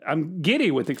I'm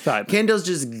giddy with excitement. Kendall's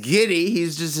just giddy.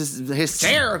 He's just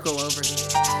hysterical over here.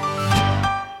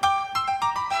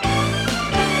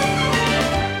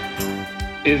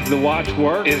 Is the watch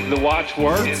work?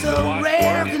 It's a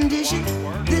rare condition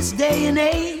this day and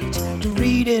age to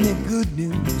read any good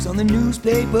news on the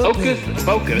newspaper. Focus.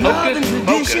 Love and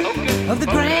tradition of the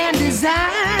grand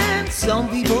design. Some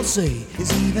people say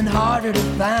it's even harder to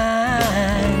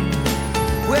find.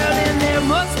 Well, then there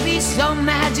must be some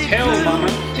magic clue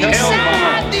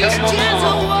inside these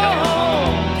gentle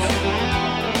walls.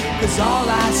 'Cause all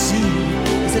I see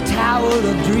is a tower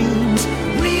of dreams,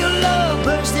 real love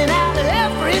bursting out of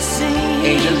every scene.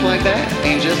 Ain't just like that.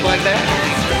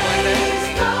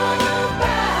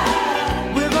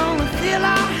 We're gonna fill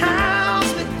our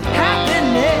house with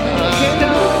happiness.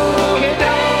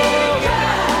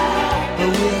 But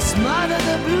we'll smother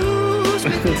the blues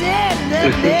with tenderness.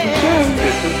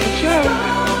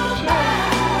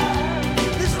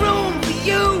 There's room for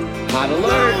you. Hot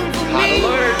alert. Room for me.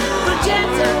 For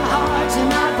gentle hearts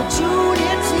and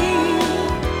opportunity.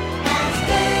 As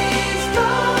days go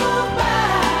by,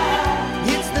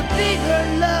 it's the bigger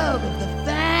love of the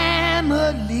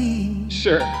family.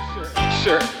 Sure.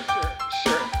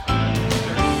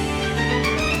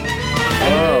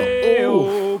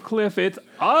 Oh, Cliff, it's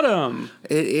autumn.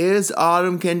 It is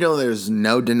autumn, Kendall. There's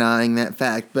no denying that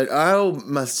fact. But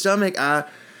my stomach,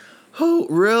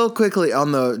 real quickly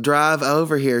on the drive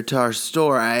over here to our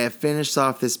store, I have finished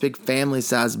off this big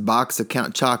family-sized box of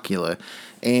Count Chocula.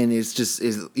 And it's just,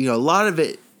 a lot of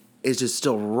it is just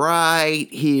still right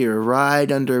here,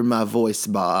 right under my voice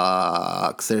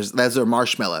box. Those are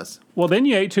marshmallows. Well, then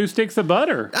you ate 2 sticks of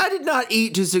butter. I did not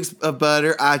eat 2 sticks of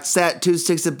butter. I sat 2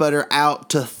 sticks of butter out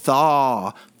to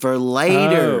thaw for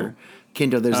later.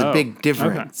 Kendall, there's a big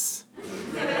difference.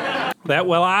 I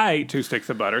ate 2 sticks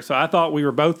of butter, so I thought we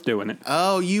were both doing it.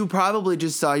 Oh, you probably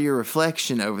just saw your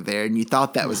reflection over there and you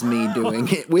thought that was me doing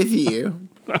it with you.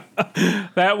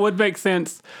 That would make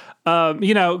sense.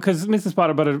 Because Mrs.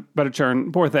 Potter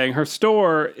Butterchurn, poor thing, her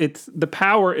store, the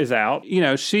power is out.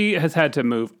 She has had to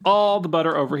move all the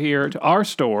butter over here to our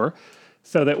store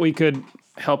so that we could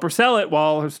help her sell it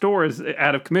while her store is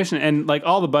out of commission. And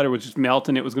all the butter was just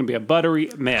melting. It was going to be a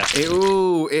buttery mess.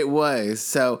 It was.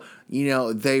 So,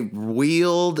 they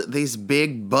wheeled these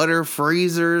big butter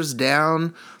freezers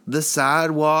down the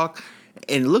sidewalk.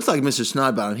 And it looks like Mr.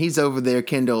 Snodbottom. He's over there,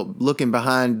 Kendall, looking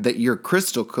behind your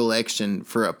crystal collection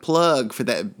for a plug for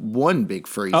that one big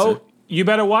freezer. Oh, you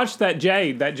better watch that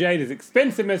jade. That jade is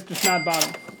expensive, Mr.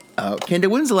 Snodbottom. Oh, Kendall,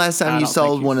 when's the last time you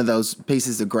sold one of those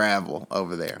pieces of gravel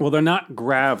over there? Well, they're not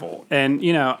gravel. And,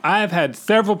 I've had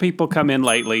several people come in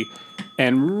lately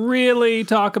and really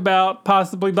talk about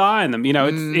possibly buying them.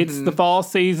 It's the fall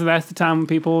season. That's the time when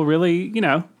people really,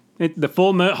 the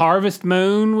full moon, harvest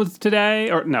moon was today.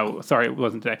 Or no, sorry, it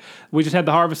wasn't today. We just had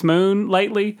the harvest moon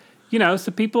lately.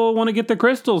 So people want to get their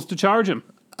crystals to charge them.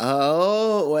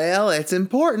 Oh, well, it's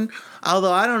important.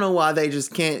 Although I don't know why they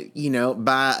just can't,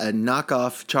 buy a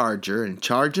knockoff charger and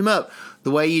charge them up the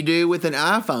way you do with an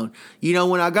iPhone.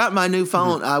 When I got my new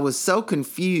phone, I was so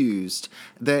confused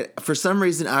that for some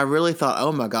reason I really thought,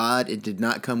 oh my God, it did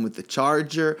not come with the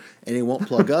charger and it won't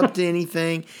plug up to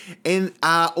anything. And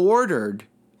I ordered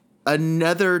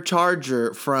another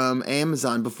charger from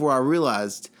Amazon before I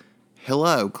realized,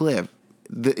 hello, Cliff,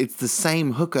 it's the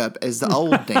same hookup as the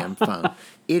old damn phone.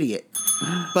 Idiot.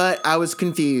 But I was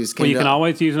confused. Well, you can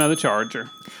always use another charger.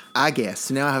 I guess.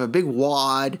 So now I have a big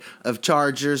wad of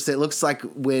chargers that looks like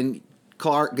when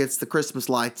Clark gets the Christmas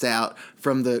lights out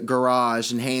from the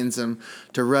garage and hands them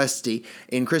to Rusty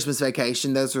in Christmas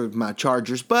Vacation. Those are my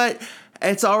chargers. But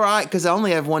it's all right because I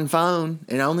only have one phone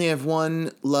and I only have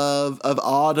one love of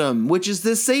autumn, which is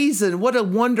this season. What a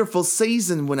wonderful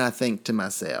season when I think to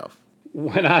myself.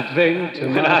 When I think to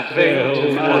myself,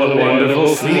 what a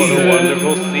wonderful season.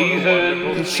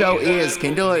 It show is,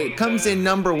 Kendall. It comes in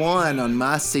number 1 on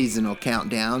my seasonal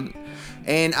countdown.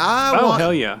 And I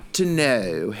want to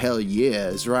know, hell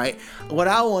yes, right? What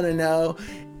I want to know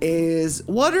is,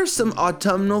 what are some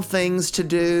autumnal things to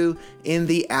do in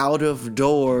the out of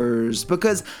doors?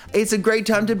 Because it's a great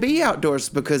time to be outdoors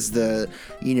because the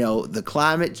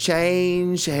climate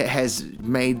change has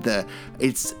made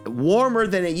it's warmer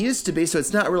than it used to be, so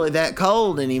it's not really that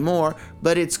cold anymore,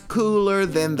 but it's cooler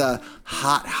than the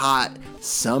hot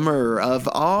summer of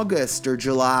August or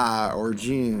July or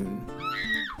June.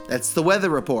 That's the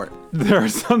weather report. There are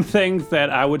some things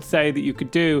that I would say that you could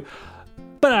do,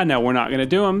 but I know we're not going to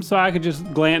do them, so I could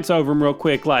just glance over them real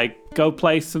quick, like go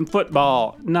play some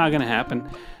football. Not going to happen.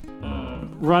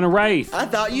 run a race. I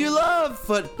thought you loved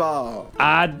football.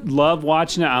 I love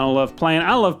watching it. I don't love playing.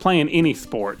 I love playing any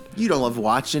sport. You don't love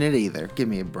watching it either. Give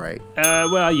me a break.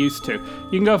 Well, I used to.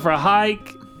 You can go for a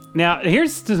hike. Now,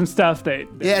 here's some stuff that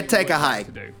take a hike.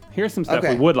 To do. Here's some stuff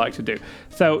we would like to do.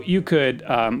 So you could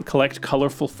collect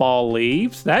colorful fall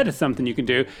leaves. That is something you can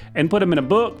do. And put them in a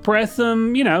book, press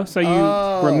them, so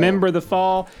you remember the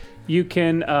fall. You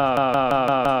can...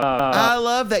 I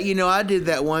love that. I did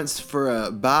that once for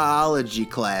a biology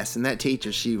class, and that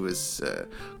teacher, she was a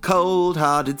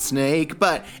cold-hearted snake,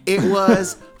 but it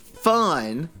was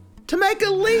fun to make a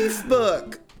leaf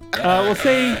book. We'll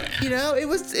see.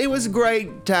 It was a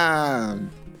great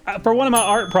time. For one of my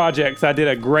art projects, I did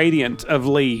a gradient of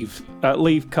leaf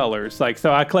colors.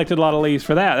 So I collected a lot of leaves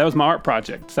for that. That was my art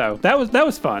project. So that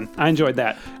was fun. I enjoyed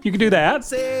that. You could do that.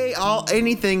 See,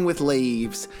 anything with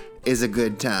leaves is a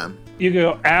good time. You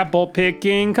go apple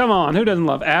picking. Come on, who doesn't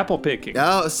love apple picking?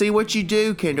 Oh, see what you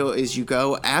do, Kendall, is you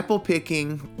go apple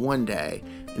picking one day,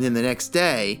 and then the next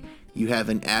day you have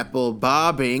an apple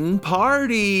bobbing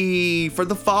party for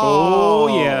the fall.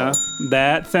 Oh yeah,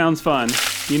 that sounds fun.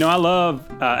 I love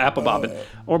apple bobbing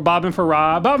or bobbing for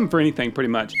rye, bobbing for anything pretty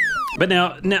much. But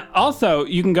now also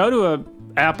you can go to a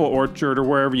apple orchard or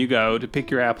wherever you go to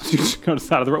pick your apples. You just go to the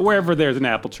side of the road, wherever there's an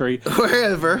apple tree.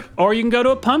 Wherever. Or you can go to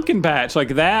a pumpkin patch.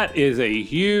 That is a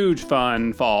huge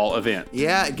fun fall event.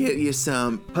 Yeah, get you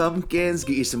some pumpkins,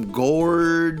 get you some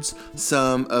gourds,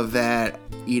 some of that,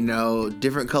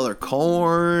 different color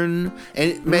corn,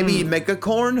 and maybe you make a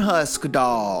corn husk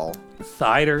doll.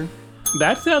 Cider.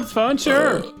 That sounds fun,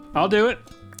 sure. I'll do it.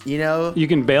 You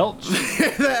can belch.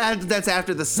 That's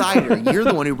after the cider. You're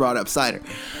the one who brought up cider.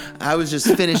 I was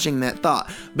just finishing that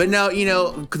thought. But no,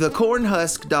 the corn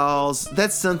husk dolls,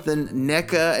 that's something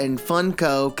NECA and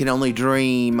Funko can only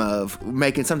dream of,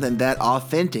 making something that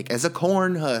authentic as a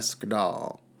corn husk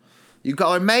doll. You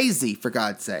call her Maisie, for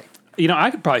God's sake. I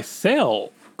could probably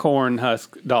sell corn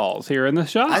husk dolls here in the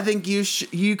shop. I think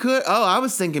you could. Oh, I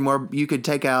was thinking more you could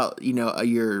take out,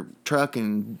 your truck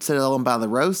and set them by the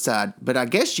roadside. But I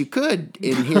guess you could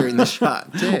here in the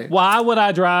shop too. Why would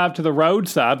I drive to the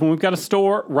roadside when we've got a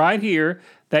store right here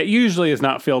that usually is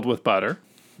not filled with butter?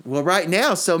 Well, right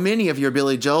now, so many of your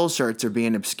Billy Joel shirts are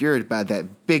being obscured by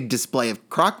that big display of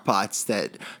crockpots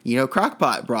that,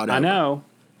 Crockpot brought over. I know.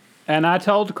 And I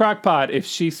told Crockpot if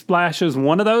she splashes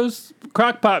one of those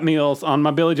Crockpot meals on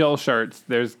my Billy Joel shirts,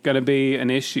 there's going to be an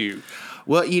issue.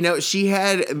 Well, she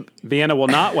had... Vienna will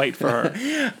not wait for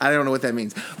her. I don't know what that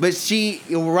means. But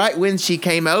right when she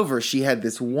came over, she had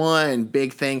this one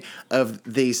big thing of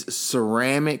these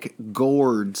ceramic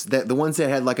gourds, the ones that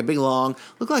had a big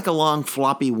looked like a long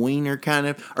floppy wiener kind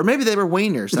of, or maybe they were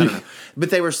wieners, I don't know.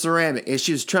 But they were ceramic. And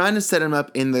she was trying to set them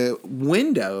up in the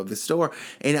window of the store.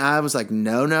 And I was like,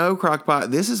 no,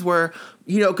 Crockpot, this is where...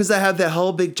 because I have that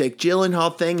whole big Jake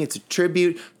Gyllenhaal thing. It's a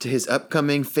tribute to his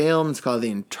upcoming film. It's called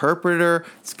The Interpreter.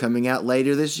 It's coming out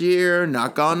later this year.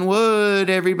 Knock on wood,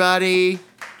 everybody.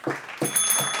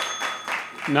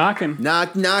 Knocking.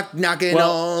 Knocking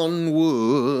on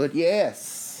wood.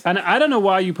 Yes. And I don't know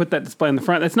why you put that display in the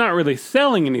front. That's not really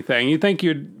selling anything. You think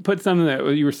you'd put something that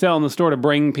you were selling in the store to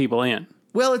bring people in.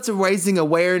 Well, it's raising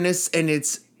awareness, and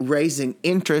it's raising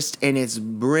interest, and it's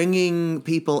bringing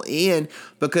people in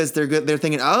because they're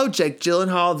thinking, oh, Jake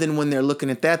Gyllenhaal. Then when they're looking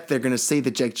at that, they're going to see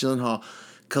the Jake Gyllenhaal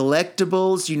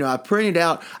collectibles. I printed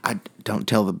out, I don't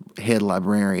tell the head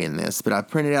librarian this, but I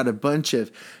printed out a bunch of,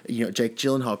 Jake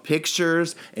Gyllenhaal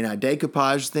pictures, and I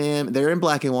decoupaged them. They're in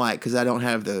black and white because I don't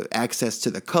have the access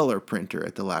to the color printer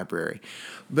at the library.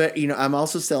 But, I'm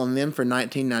also selling them for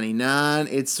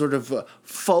 $19.99. It's sort of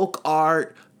folk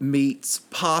art meets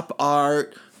pop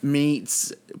art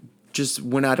meets just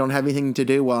when I don't have anything to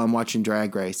do while I'm watching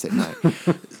Drag Race at night.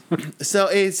 So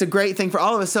it's a great thing for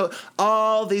all of us. So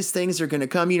all these things are going to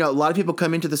come. A lot of people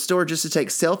come into the store just to take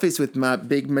selfies with my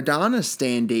big Madonna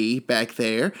standee back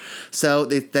there. So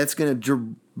that's going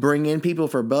to bring in people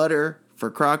for butter,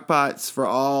 for crockpots, for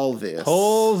all this.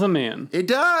 Pulls them in. It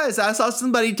does. I saw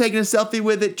somebody taking a selfie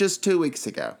with it just 2 weeks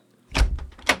ago.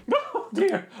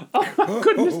 Dear. Oh, my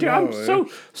goodness, dear. I'm so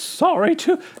sorry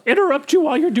to interrupt you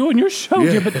while you're doing your show,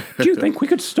 dear, but do you think we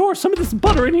could store some of this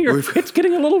butter in here? It's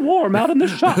getting a little warm out in the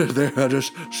shop. There are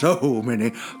just so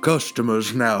many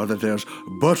customers now that there's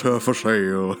butter for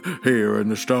sale here in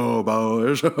the store,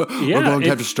 boys. We're going to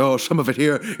have to store some of it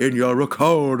here in your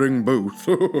recording booth.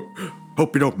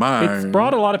 Hope you don't mind. It's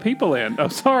brought a lot of people in. Oh,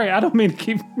 sorry, I don't mean to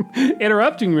keep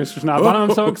interrupting, Mr. Snob.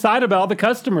 I'm so excited about all the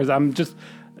customers. I'm just...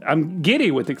 I'm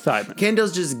giddy with excitement.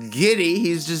 Kendall's just giddy.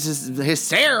 He's just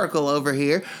hysterical over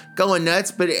here, going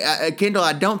nuts. But Kendall,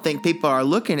 I don't think people are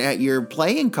looking at your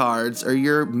playing cards or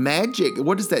your magic.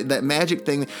 What is that magic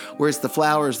thing where it's the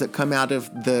flowers that come out of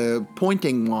the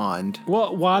pointing wand?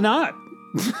 Well, why not?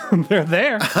 They're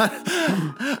there.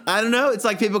 I don't know. It's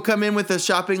like people come in with a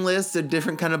shopping list of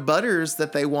different kind of butters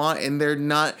that they want, and they're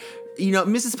not,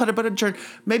 Mrs. Butter Churn.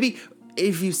 Maybe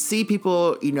if you see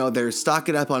people, they're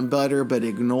stocking up on butter but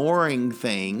ignoring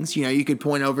things, you could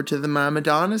point over to the My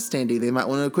Madonna standee. They might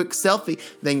want a quick selfie.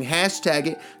 They can hashtag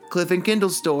it, Cliff and Kendall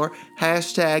store,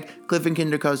 hashtag Cliff and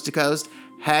Kendall Coast to Coast,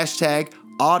 hashtag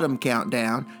Autumn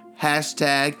Countdown,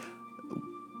 hashtag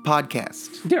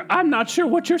podcast. Dear, I'm not sure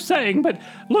what you're saying, but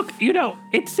look,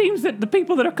 it seems that the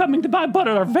people that are coming to buy butter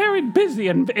are very busy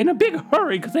and in a big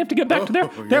hurry because they have to get back to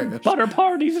their butter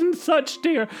parties and such,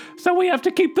 dear. So we have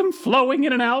to keep them flowing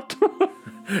in and out.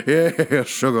 Yes,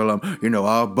 Sugarlum.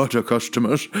 Our butter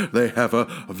customers, they have a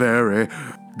very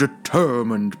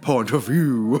determined point of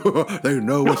view. They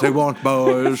know what they want,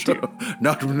 boys. They're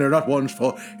not ones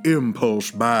for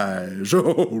impulse buys.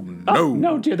 Oh, no. Oh,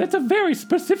 no, dear. That's a very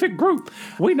specific group.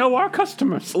 We know our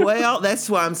customers. Well, that's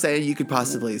why I'm saying you could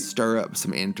possibly stir up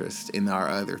some interest in our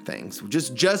other things.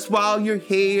 Just while you're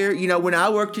here, when I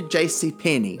worked at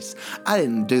JCPenney's, I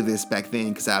didn't do this back then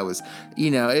because I was,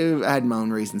 I had my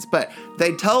own reasons. But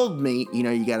they told me,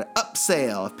 you got to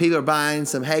upsell. If people are buying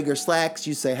some Hager slacks,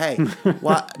 you say, hey,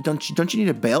 why don't you need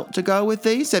a belt to go with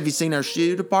these? Have you seen our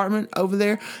shoe department over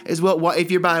there as well?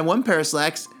 If you're buying one pair of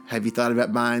slacks, have you thought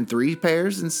about buying 3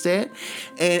 pairs instead?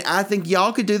 And I think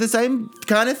y'all could do the same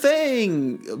kind of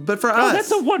thing, but for us.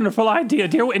 That's a wonderful idea,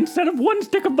 dear. Instead of 1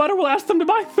 stick of butter, we'll ask them to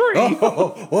buy 3.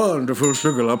 Oh, wonderful,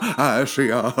 Sugarlum. I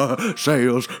see our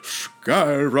sales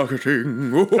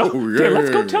skyrocketing. Oh, yeah. Dear, let's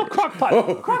go tell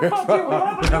Crockpot. Crockpot,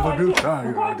 dear, we have a new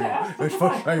idea. It's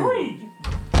for sale.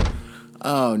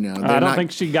 Oh, no. I don't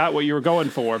think she got what you were going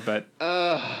for, but...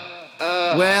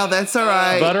 well, that's all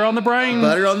right. Butter on the brain.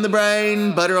 Butter on the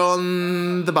brain. Butter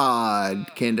on the bod,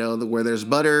 Kendall. Where there's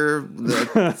butter.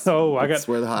 I got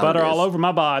where the butter all over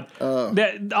my bod.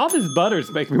 All these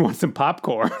butters make me want some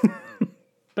popcorn.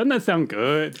 Doesn't that sound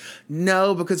good?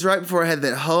 No, because right before I had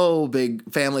that whole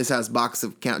big family size box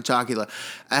of Count Chocula,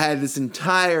 I had this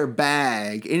entire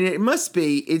bag, and it's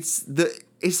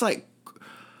like,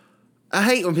 I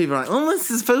hate when people are like, oh,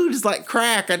 this food is like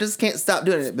crack. I just can't stop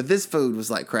doing it. But this food was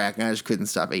like crack, and I just couldn't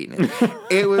stop eating it.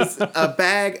 It was a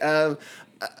bag of,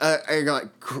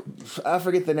 I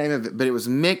forget the name of it, but it was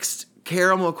mixed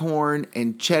caramel corn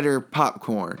and cheddar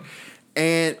popcorn.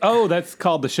 And that's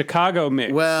called the Chicago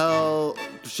mix. Well,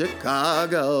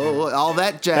 Chicago, all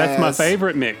that jazz. That's my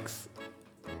favorite mix.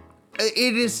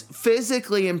 It is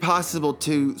physically impossible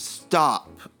to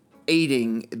stop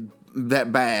eating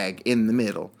that bag in the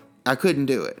middle. I couldn't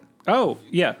do it. Oh,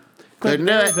 yeah.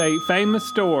 There's a famous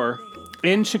store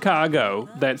in Chicago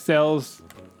that sells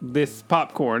this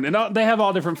popcorn. And they have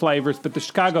all different flavors, but the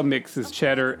Chicago mix is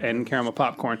cheddar and caramel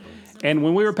popcorn. And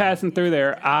when we were passing through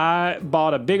there, I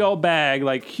bought a big old bag,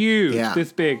 like huge,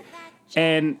 this big.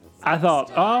 And I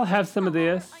thought, I'll have some of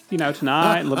this,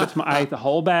 tonight. A little bit tomorrow. I ate the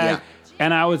whole bag. Yeah.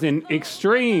 And I was in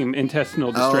extreme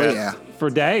intestinal distress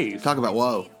for days. Talk about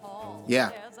woe.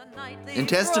 Yeah.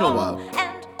 Intestinal woe.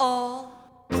 And all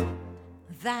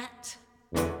that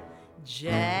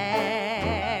jazz.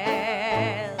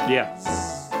 Yeah.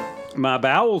 My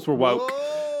bowels were woke.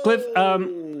 Whoa. Cliff,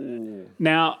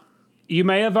 now, you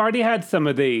may have already had some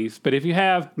of these, but if you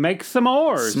have, make some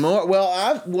more.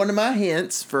 Well, one of my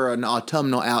hints for an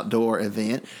autumnal outdoor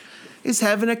event is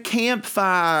having a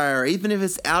campfire, even if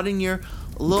it's out in your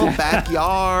little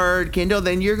backyard, Kendall.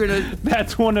 Then you're gonna.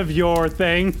 That's one of your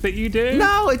things that you do.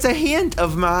 No, it's a hint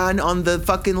of mine on the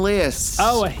fucking list.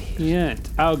 Oh, a hint.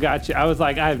 Oh, gotcha. I was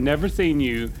like, I have never seen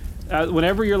you.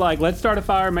 Whenever you're like, let's start a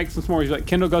fire, make some s'mores, you're like,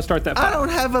 Kendall, go start that fire. I don't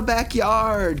have a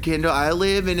backyard, Kendall. I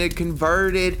live in a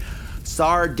converted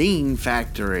sardine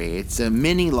factory. It's a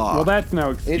mini log. Well, that's no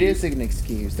excuse. It is an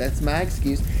excuse. That's my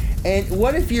excuse. And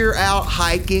what if you're out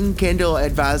hiking? Kendall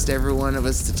advised every one of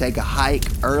us to take a hike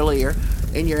earlier,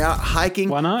 and you're out hiking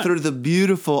through the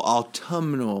beautiful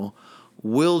autumnal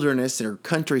wilderness or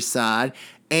countryside,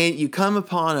 and you come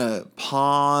upon a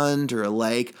pond or a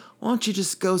lake. Why don't you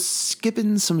just go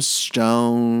skipping some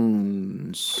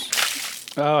stones?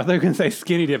 Oh, I thought you were going to say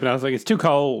skinny dip, and I was like, it's too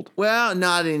cold. Well,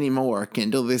 not anymore,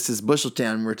 Kendall. This is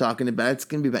Busheltown we're talking about. It's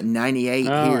going to be about 98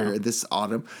 here this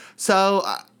autumn. So,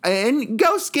 and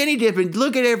go skinny dipping.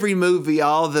 Look at every movie,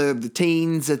 all the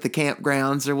teens at the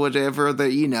campgrounds or whatever,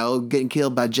 getting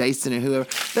killed by Jason and whoever.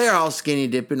 They're all skinny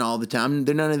dipping all the time.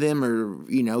 None of them are,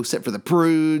 except for the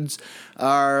prudes,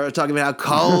 are talking about how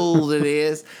cold it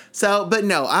is. So, but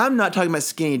no, I'm not talking about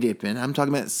skinny dipping. I'm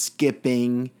talking about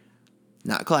skipping.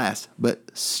 Not class,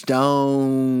 but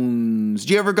stones.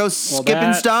 Do you ever go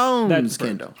skipping stones,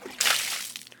 Kendall?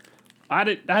 I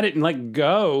didn't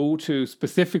go to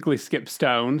specifically skip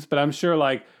stones, but I'm sure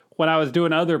when I was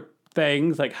doing other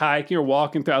things like hiking or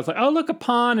walking through, I was like, oh, look, a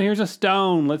pond and here's a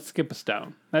stone. Let's skip a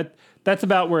stone. That's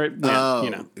about where it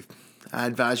went, I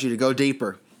advise you to go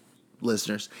deeper,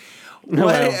 listeners.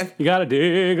 Well, you got to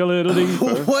dig a little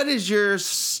deeper. What is your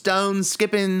stone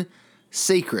skipping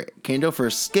secret, Kendall,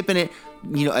 for skipping it,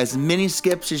 as many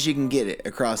skips as you can get it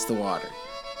across the water?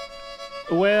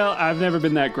 Well, I've never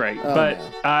been that great, but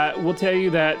I will tell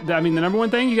you that, the number one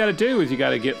thing you got to do is you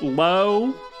got to get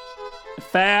low,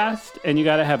 fast, and you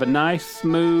got to have a nice,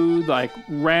 smooth,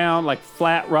 round,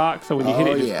 flat rock, so when you hit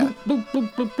it, just boop,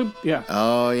 boop, boop, boop, boop. Yeah.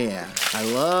 Oh, yeah. I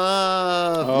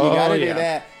love, you got to do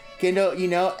that.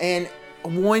 Kendall, and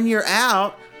when you're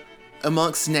out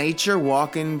amongst nature,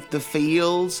 walking the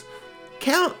fields,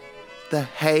 count the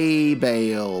hay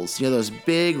bales. Those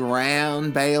big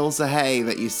round bales of hay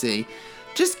that you see.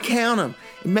 Just count them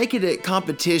and make it a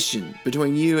competition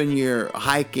between you and your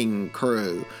hiking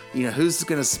crew. Who's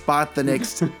going to spot the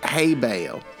next hay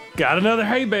bale. Got another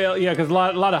hay bale. Yeah, because a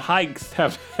lot of hikes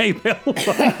have hay bales.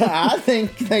 I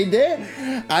think they did.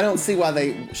 I don't see why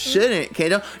they shouldn't,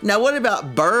 Kato. Now, what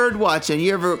about bird watching?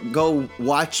 You ever go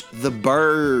watch the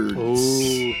birds?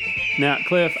 Ooh. Now,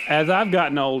 Cliff, as I've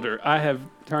gotten older, I have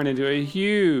turned into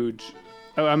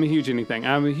I'm a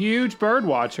huge bird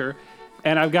watcher.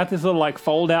 And I've got this little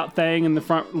fold-out thing in the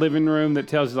front living room that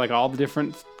tells you all the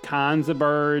different kinds of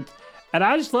birds. And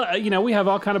I just we have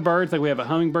all kind of birds. We have a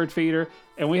hummingbird feeder,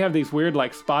 and we have these weird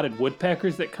spotted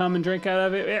woodpeckers that come and drink out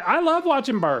of it. I love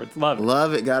watching birds. Love it.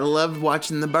 Love it. Gotta love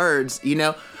watching the birds.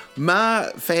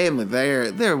 My family,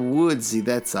 they're woodsy,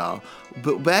 that's all.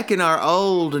 But back in our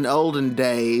olden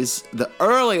days, the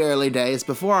early days,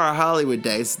 before our Hollywood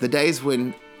days, the days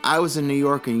when I was in New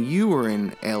York and you were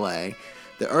in L.A.,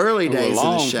 the early days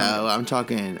of the show, I'm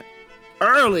talking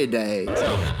early days,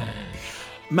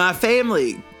 my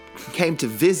family came to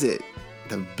visit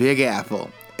the Big Apple.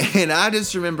 And I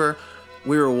just remember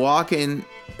we were walking,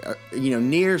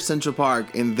 near Central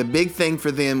Park, and the big thing for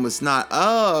them was not,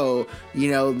 the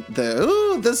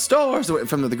stores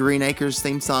from the Green Acres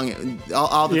theme song,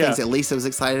 all the things that Lisa was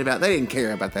excited about. They didn't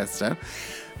care about that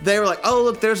stuff. They were like, oh,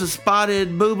 look, there's a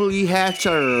spotted boobly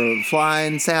hatcher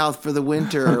flying south for the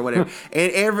winter or whatever.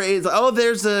 And it's like, oh,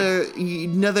 there's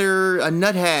another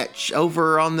nuthatch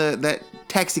over on that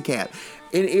taxi cab.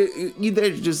 And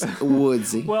they're just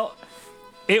woodsy. Well,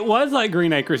 it was like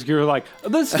Green Acres. You were like,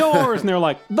 the stores, and they're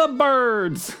like, the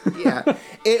birds. Yeah,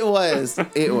 it was.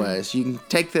 You can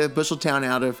take the Busheltown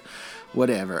out of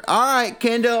whatever. All right,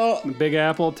 Kendall. Big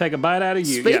Apple, take a bite out of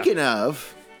you. Speaking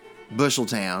of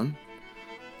Busheltown,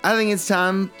 I think it's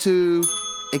time to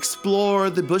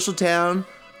explore the Busheltown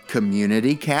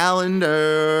community calendar.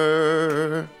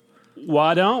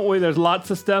 Why don't we? There's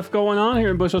lots of stuff going on here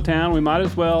in Busheltown. We might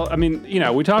as well.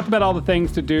 We talked about all the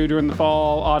things to do during the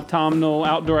fall, autumnal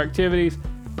outdoor activities.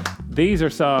 These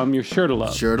are some you're sure to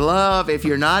love. Sure to love. If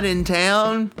you're not in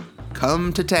town,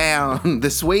 come to town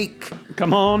this week.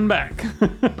 Come on back.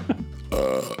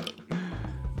 All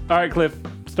right, Cliff,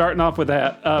 starting off with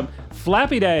that.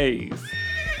 Flappy Days.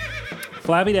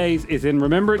 Flappy Days is in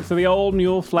remembrance of the old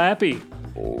mule Flappy.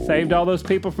 Saved all those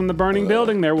people from the burning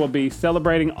building. There will be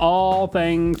celebrating all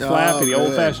things Flappy, the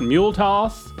old-fashioned mule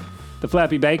toss, the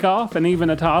Flappy Bake-Off, and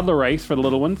even a toddler race for the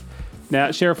little ones.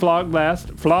 Now, Sheriff Frog Blast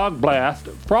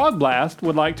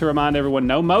would like to remind everyone,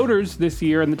 no motors this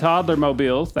year in the toddler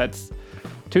mobiles. That's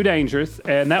too dangerous.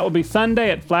 And that will be Sunday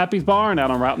at Flappy's Barn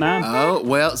out on Route 9. Oh,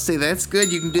 well, see, that's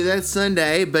good. You can do that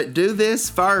Sunday, but do this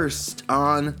first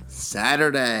on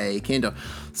Saturday, Kendall.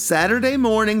 Saturday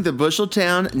morning, the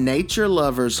Busheltown Nature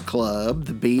Lovers Club,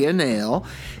 the BNL,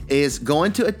 is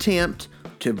going to attempt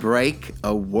to break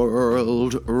a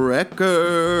world record.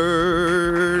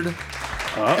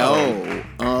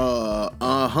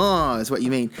 Is what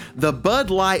you mean. The Bud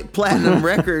Light Platinum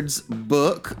Records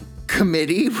book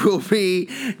committee will be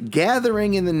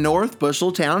gathering in the North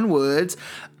Busheltown Woods,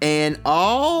 and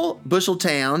all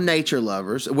Busheltown nature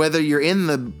lovers, whether you're in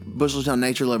the Busheltown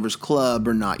Nature Lovers Club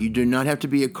or not, you do not have to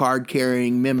be a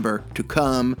card-carrying member to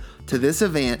come to this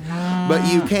event,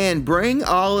 but you can bring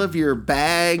all of your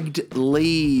bagged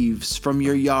leaves from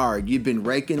your yard. You've been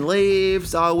raking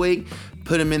leaves all week,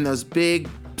 put them in those big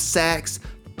sacks.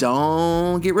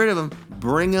 Don't get rid of them.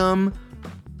 Bring them.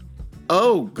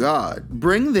 Oh, God.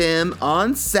 Bring them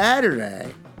on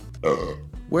Saturday.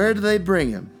 Where do they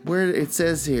bring them? Where it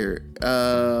says here.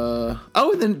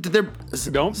 Then they're.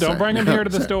 Don't bring them here to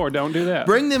the store. Don't do that.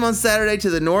 Bring them on Saturday to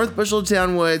the North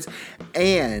Busheltown Woods,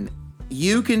 and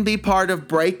you can be part of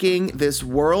breaking this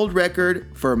world record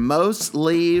for most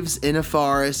leaves in a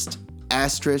forest,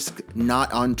 asterisk,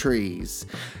 not on trees.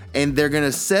 And they're going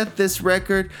to set this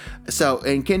record. So,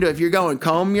 and Kendall, if you're going,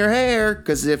 comb your hair,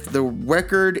 because if the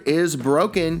record is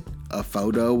broken, a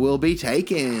photo will be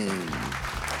taken.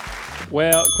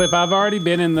 Well, Cliff, I've already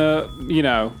been in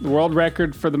the world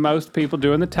record for the most people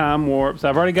doing the time warp. So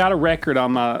I've already got a record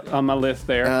on my list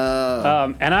there.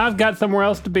 And I've got somewhere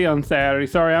else to be on Saturday.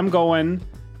 Sorry, I'm going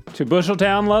to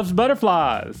Busheltown Loves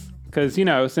Butterflies. Because,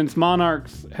 since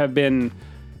monarchs have been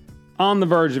on the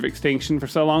verge of extinction for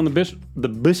so long, the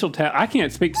Busheltown, I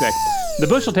can't speak today. The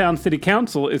Busheltown City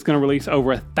Council is going to release over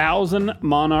 1,000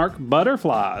 monarch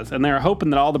butterflies, and they're hoping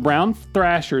that all the brown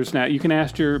thrashers, now you can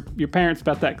ask your parents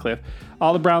about that, Cliff,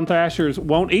 all the brown thrashers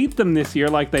won't eat them this year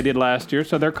like they did last year,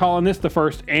 so they're calling this the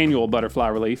first annual butterfly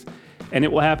release, and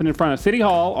it will happen in front of City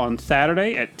Hall on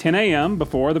Saturday at 10 a.m.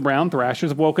 before the brown thrashers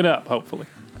have woken up, hopefully.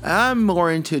 I'm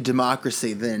more into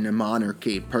democracy than a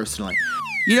monarchy, personally.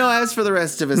 As for the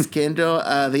rest of us, Kendall,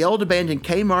 the old abandoned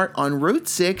Kmart on Route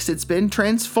 6, it's been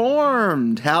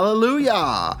transformed.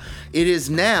 Hallelujah. It is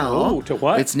now... Ooh, to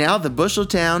what? It's now the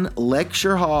Busheltown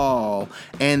Lecture Hall.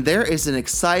 And there is an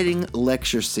exciting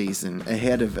lecture season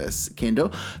ahead of us,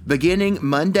 Kendall. Beginning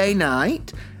Monday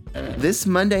night. This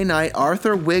Monday night,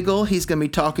 Arthur Wiggle, he's going to be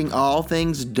talking all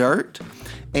things dirt.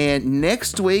 And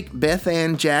next week, Beth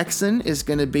Ann Jackson is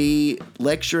going to be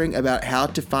lecturing about how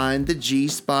to find the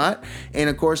G-spot. And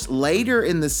of course, later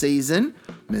in the season,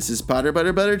 Mrs. Potter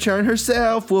Butter Butterchurn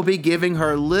herself will be giving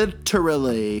her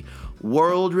literally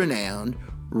world-renowned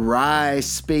rye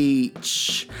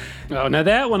speech. Oh, now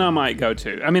that one I might go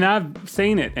to. I mean, I've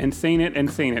seen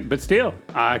it, but still,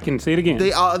 I can see it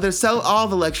again. All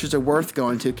the lectures are worth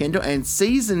going to, Kendall, and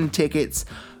season tickets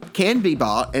can be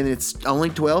bought, and it's only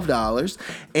 $12,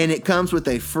 and it comes with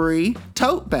a free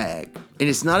tote bag. And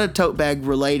it's not a tote bag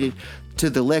related to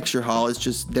the lecture hall. It's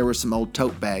just there were some old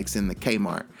tote bags in the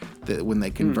Kmart when they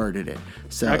converted it.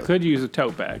 So I could use a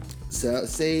tote bag. So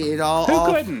see,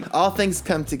 all things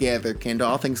come together, Kendall.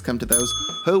 All things come to those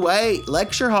who wait.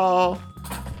 Lecture hall.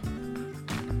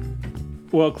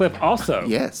 Well, Cliff, also.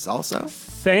 Yes, also.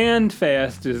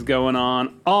 Sandfest is going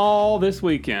on all this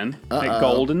weekend at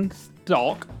Golden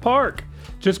Stalk Park.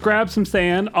 Just grab some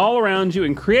sand all around you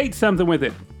and create something with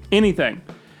it. Anything.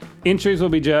 Entries will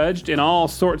be judged in all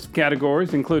sorts of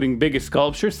categories, including biggest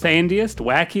sculpture, sandiest,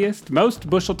 wackiest, most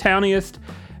Busheltowniest,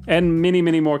 and many,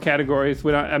 many more categories.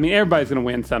 Everybody's going to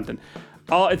win something.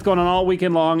 It's going on all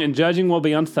weekend long, and judging will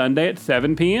be on Sunday at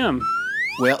 7 p.m.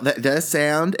 Well, that does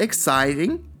sound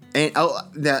exciting. And now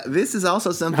this is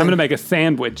also something... I'm going to make a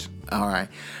sandwich. All right.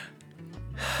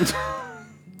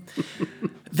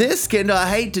 This, Kendall, I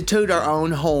hate to toot our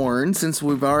own horn since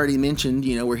we've already mentioned,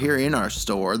 we're here in our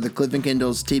store, the Cliff and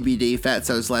Kendall's TBD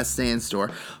Fatso's Last Stand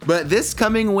store. But this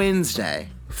coming Wednesday,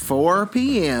 4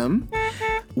 p.m.,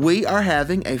 we are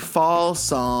having a fall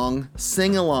song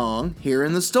sing-along here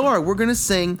in the store. We're going to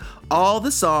sing all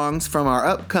the songs from our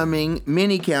upcoming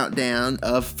mini countdown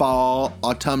of fall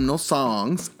autumnal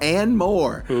songs and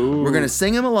more. Ooh. We're going to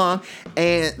sing them along,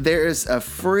 and there's a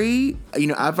free,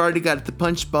 I've already got the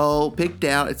punch bowl picked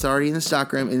out. It's already in the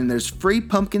stockroom, and there's free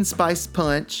pumpkin spice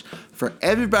punch for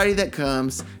everybody that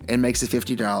comes and makes a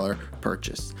 $50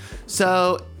 purchase.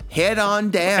 So head on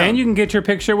down. And you can get your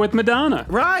picture with Madonna.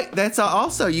 Right. That's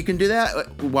also, you can do that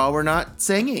while we're not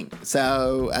singing.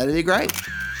 So that'd be great.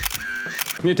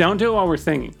 Don't do it while we're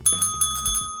singing.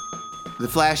 The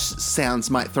flash sounds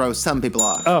might throw some people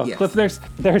off. Oh, yes. Cliff,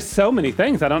 there's so many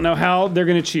things. I don't know how they're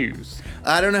going to choose.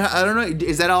 I don't know.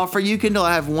 Is that all for you, Kendall?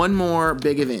 I have one more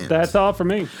big event. That's all for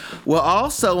me. Well,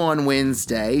 also on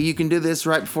Wednesday, you can do this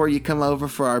right before you come over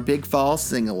for our big fall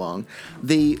sing-along.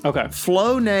 The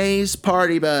Flonase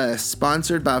Party Bus,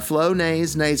 sponsored by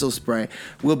Flonase Nasal Spray,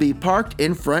 will be parked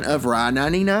in front of Rye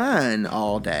 99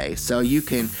 all day. So you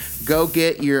can Go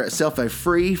get yourself a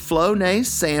free Flonase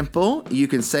sample. You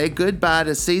can say goodbye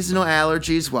to seasonal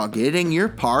allergies while getting your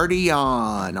party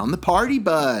on the party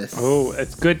bus. Oh,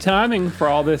 it's good timing for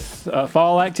all this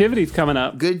fall activities coming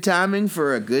up. Good timing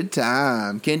for a good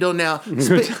time. Kendall, now,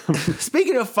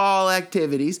 speaking of fall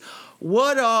activities,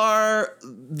 what are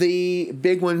the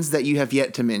big ones that you have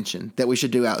yet to mention that we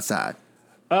should do outside?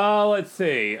 Let's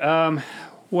see.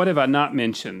 What have I not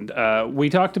mentioned? We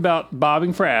talked about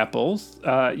bobbing for apples.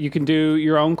 You can do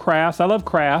your own crafts. I love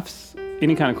crafts,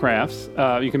 any kind of crafts.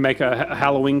 You can make a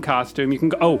Halloween costume. You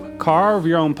can carve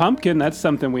your own pumpkin. That's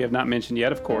something we have not mentioned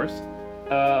yet, of course.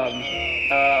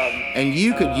 And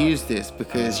you could use this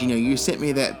because, you sent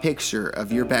me that picture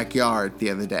of your backyard the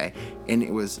other day, and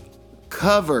it was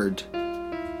covered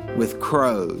with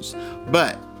crows.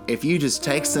 But if you just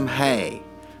take some hay,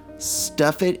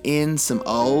 stuff it in some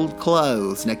old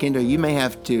clothes. Now, Kendall, you may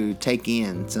have to take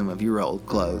in some of your old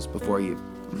clothes before you,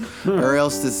 or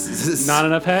else this is not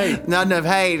enough hay. Not enough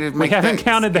hay to make. We haven't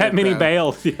counted that many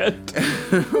bales yet.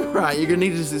 Right, you're gonna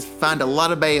need to just find a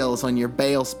lot of bales on your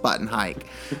bale spotting hike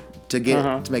to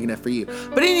get to make enough for you.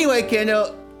 But anyway,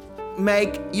 Kendall,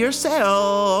 make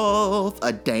yourself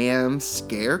a damn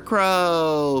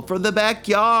scarecrow for the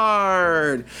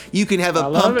backyard. You can have a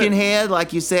pumpkin head,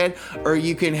 like you said, or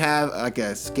you can have like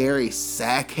a scary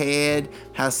sack head,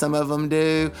 how some of them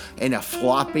do, and a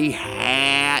floppy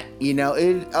hat.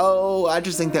 I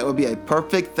just think that would be a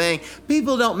perfect thing.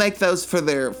 People don't make those for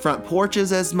their front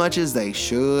porches as much as they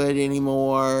should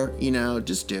anymore.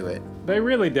 Just do it. They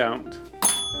really don't.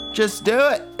 Just do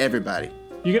it, everybody.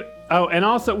 And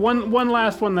also one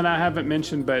last one that I haven't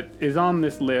mentioned but is on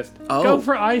this list. Go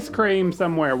for ice cream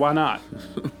somewhere. Why not?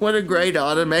 What a great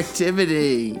autumn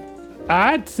activity.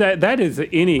 I'd say that is an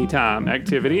anytime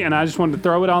activity, and I just wanted to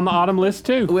throw it on the autumn list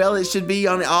too. Well, it should be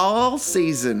on all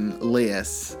season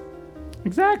lists.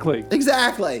 Exactly.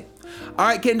 All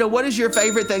right, Kendall, what is your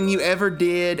favorite thing you ever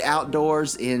did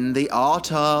outdoors in the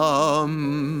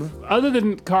autumn? Other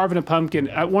than carving a pumpkin,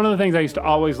 one of the things I used to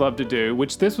always love to do,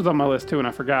 which this was on my list too and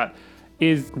I forgot,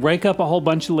 is rake up a whole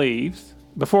bunch of leaves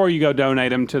before you go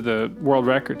donate them to the world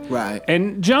record. Right.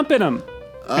 And jump in them.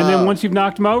 And then once you've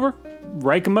knocked them over,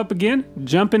 rake them up again,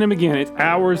 jump in them again. It's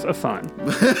hours of fun.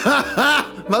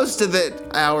 Most of it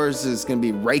hours is going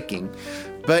to be raking.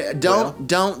 But don't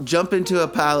jump into a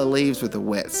pile of leaves with a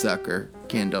wet sucker,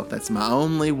 Kendall. That's my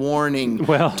only warning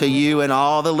to you and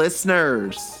all the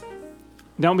listeners.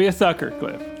 Don't be a sucker,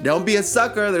 Cliff. Don't be a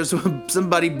sucker. There's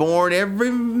somebody born every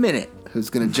minute who's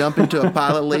going to jump into a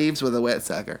pile of leaves with a wet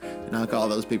sucker. And I'll call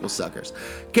those people suckers.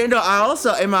 Kendall,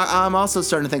 I'm also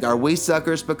starting to think, are we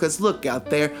suckers? Because look out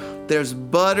there, there's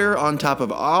butter on top of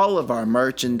all of our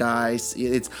merchandise.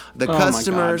 It's the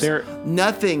customers.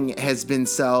 Nothing has been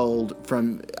sold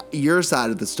from your side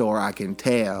of the store, I can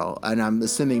tell. And I'm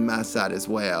assuming my side as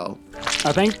well.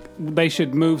 I think they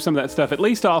should move some of that stuff, at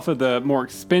least off of the more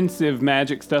expensive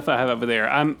magic stuff I have over there.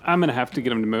 I'm going to have to get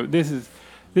them to move. This is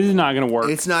not going to work.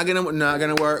 It's not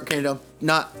gonna work, Kendall.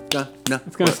 No. It's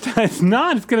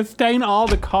not. It's gonna stain all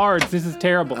the cards. This is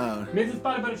terrible. Mrs.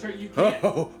 Butterbuttertree, you can't.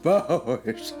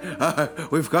 Boys,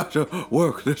 we've got to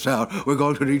work this out. We're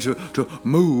going to need to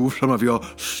move some of your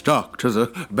stock to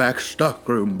the back stock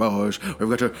room, boys. We've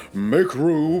got to make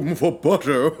room for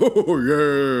butter.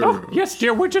 Yeah. Oh, yes,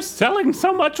 dear. We're just selling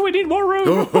so much. We need more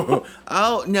room.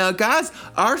 Oh, no, guys.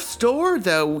 Our store,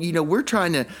 though, we're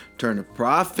trying to turn a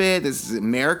profit. This is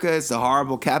America. It's a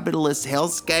horrible capitalist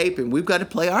hellscape, and we've got to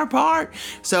play our part.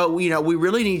 So, we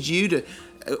really need you to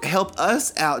help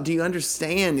us out. Do you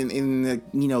understand? In the,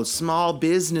 small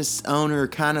business owner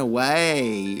kind of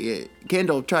way.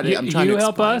 Kendall, I'm trying to explain. You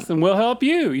help us and we'll help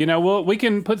you. We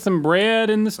can put some bread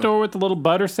in the store with the little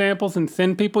butter samples and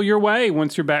send people your way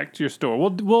once you're back to your store.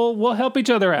 We'll help each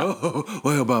other out. Oh,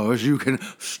 well, boys, you can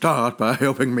start by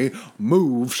helping me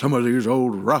move some of these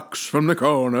old rocks from the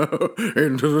corner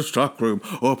into the stockroom,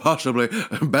 or possibly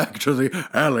back to the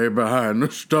alley behind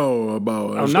the store,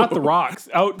 boys. Oh, not the rocks.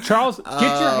 Oh, Charles, get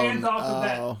your hands off of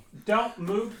that. Don't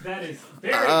move. That is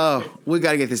very we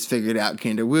got to get this figured out,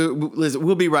 Kendall.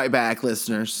 We'll be right back,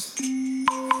 listeners.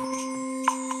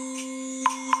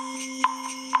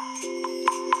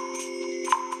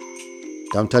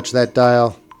 Don't touch that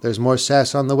dial. There's more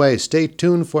sass on the way. Stay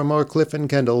tuned for more Cliff and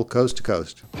Kendall Coast to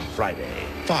Coast. Friday,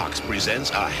 Fox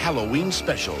presents a Halloween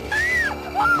special.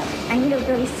 I need a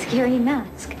really scary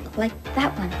mask, like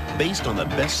that one. Based on the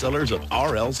bestsellers of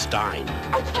R.L. Stine.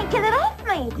 I can't get it off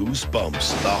me.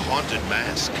 Goosebumps, The Haunted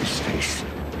Mask. This face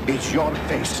is your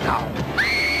face now.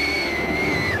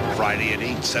 Friday at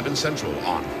 8, 7 Central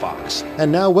on Fox.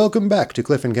 And now welcome back to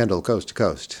Cliff and Kendall Coast to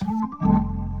Coast.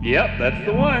 Yep, that's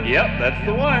the one. Yep, that's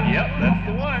the one. Yep, that's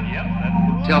the one. Yep, that's the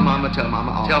one. Tell mama, tell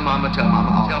mama, all. Tell mama, tell mama,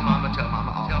 all. Tell mama, tell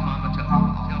mama, all. Tell mama, tell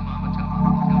mama, tell mama, tell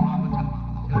mama,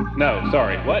 tell mama. No,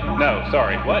 sorry, what? No,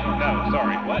 sorry, what? No,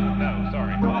 sorry, what? No,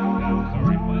 sorry, what? No,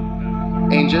 sorry, what? No,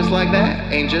 sorry. Ain't just like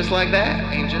that. Ain't just like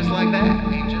that. Ain't just like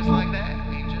that. Ain't just like that.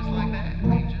 Ain't just like that.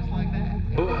 Ain't just like that.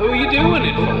 Who are you doing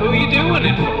it for? Who are you doing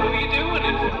it for? Who are you doing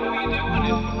it for? Who are you doing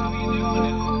it for? Who are you doing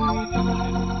it for?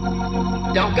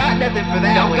 Don't got nothing for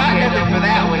that. Don't got nothing for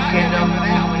that one, Kendall.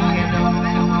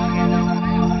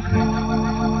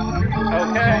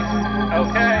 Okay,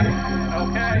 okay,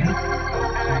 okay.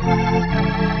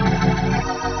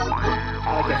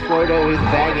 Like a Frodo is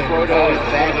bagging. Frodo is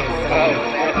bagging.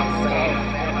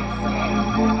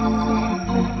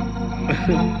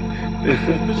 This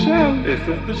is the show. This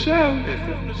is the show. This is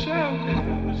the show. This is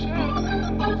the show.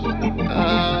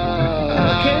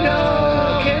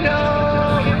 Kendall.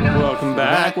 Welcome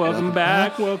back. Welcome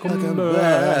back. Welcome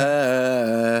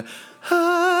back.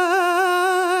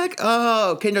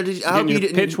 Oh, Kendall, I hope you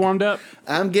didn't. Pitch warmed up?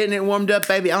 I'm getting it warmed up,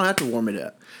 baby. I don't have to warm it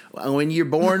up. When you're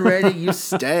born ready, you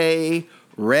stay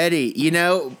ready. You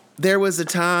know, there was a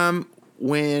time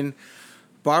when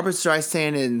Barbra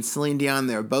Streisand and Celine Dion,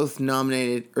 they were both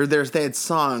nominated, or they had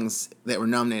songs that were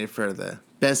nominated for the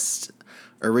Best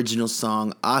Original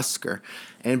Song Oscar.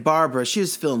 And Barbra, she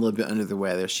was feeling a little bit under the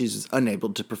weather. She was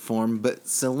unable to perform. But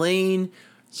Celine,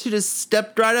 she just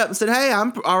stepped right up and said, hey,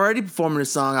 I'm already performing a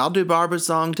song. I'll do Barbara's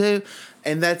song too.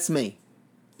 And that's me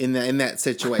in that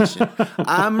situation.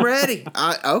 I'm ready.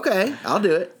 Okay, I'll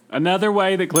do it. Another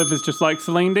way that Cliff is just like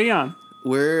Celine Dion.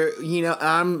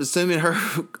 I'm assuming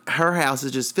her house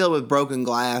is just filled with broken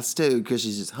glass too, because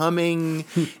she's just humming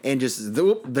and just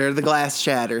there the glass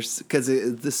shatters because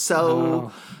it's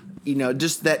so,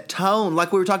 just that tone,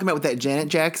 like we were talking about with that Janet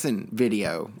Jackson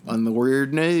video on the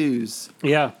Weird News.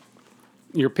 Yeah,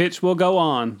 your pitch will go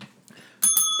on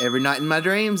every night in my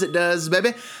dreams. It does,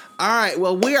 baby. All right,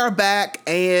 well, we are back,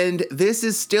 and this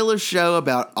is still a show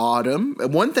about autumn.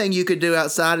 One thing you could do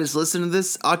outside is listen to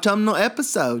this autumnal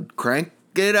episode. Crank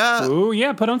it up. Ooh,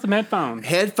 yeah, put on some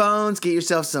headphones. Get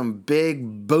yourself some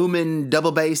big, booming,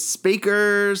 double bass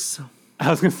speakers.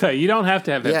 I was going to say, you don't have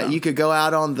to have headphones. Yeah, you could go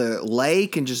out on the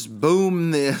lake and just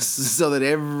boom this so that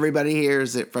everybody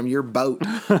hears it from your boat,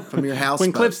 from your house.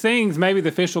 When Cliff sings, maybe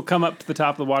the fish will come up to the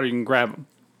top of the water. You can grab them.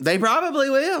 They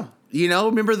probably will.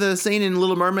 Remember the scene in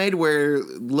Little Mermaid where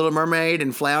Little Mermaid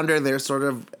and Flounder, they're sort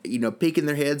of, peeking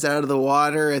their heads out of the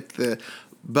water at the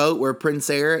boat where Prince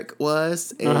Eric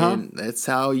was? And that's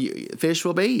how fish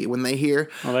will be when they hear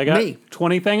they got me.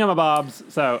 20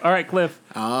 thingamabobs. So, all right, Cliff.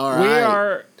 All right. We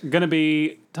are going to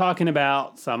be talking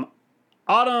about some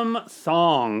autumn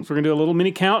songs. We're going to do a little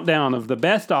mini countdown of the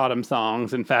best autumn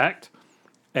songs, in fact.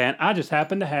 And I just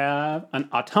happen to have an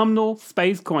autumnal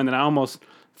space coin that I almost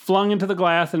flung into the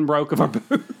glass and broke of our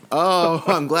booth. Oh,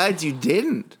 I'm glad you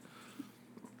didn't.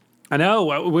 I know.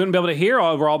 We wouldn't be able to hear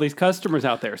over all these customers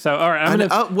out there. So, all right.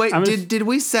 Did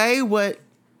we say what?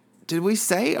 Did we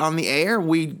say on the air?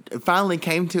 We finally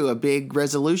came to a big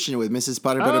resolution with Mrs.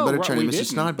 Butterchurn and Mr.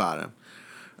 Snodbottom.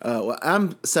 Well,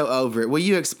 I'm so over it. Will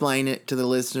you explain it to the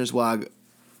listeners while I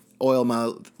oil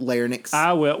my larynx?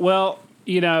 I will. Well,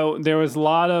 there was a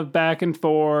lot of back and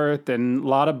forth and a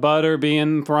lot of butter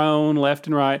being thrown left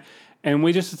and right. And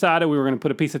we just decided we were going to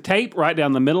put a piece of tape right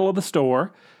down the middle of the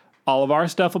store. All of our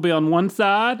stuff will be on one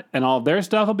side and all of their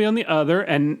stuff will be on the other.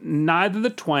 And neither the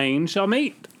twain shall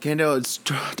meet. Kendall,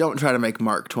 don't try to make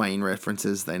Mark Twain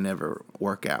references. They never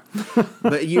work out.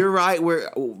 But you're right. We're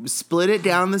split it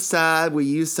down the side. We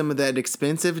used some of that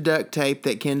expensive duct tape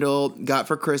that Kendall got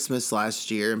for Christmas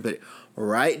last year. But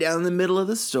right down the middle of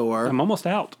the store. I'm almost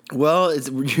out. Well,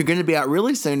 you're going to be out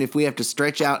really soon if we have to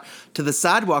stretch out to the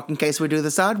sidewalk in case we do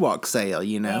the sidewalk sale,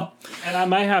 Well, and I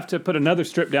may have to put another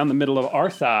strip down the middle of our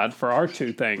side for our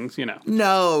two things,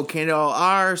 No, Kendall,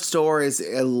 our store is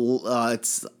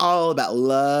it's all about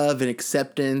love and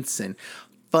acceptance and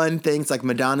fun things like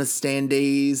Madonna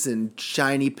standees and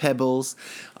shiny pebbles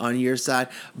on your side.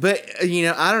 But,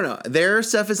 I don't know. Their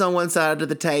stuff is on one side of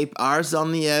the tape, ours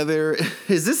on the other.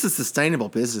 Is this a sustainable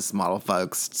business model,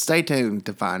 folks? Stay tuned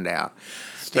to find out.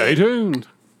 Stay tuned.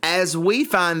 As we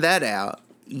find that out,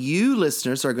 you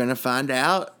listeners are going to find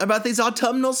out about these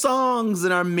autumnal songs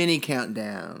in our mini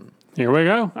countdown. Here we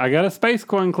go. I got a space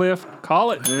coin, Cliff.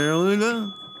 Call it. Here we go.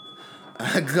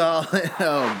 I call it.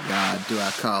 Oh, God, do I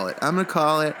call it? I'm going to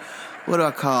call it. What do I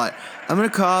call it? I'm going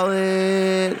to call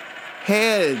it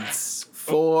heads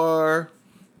for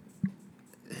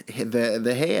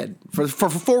the head. For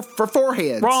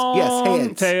foreheads. Wrong. Yes,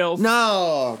 heads. Tails.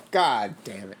 No. God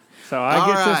damn it. So I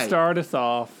get to start us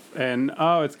off, and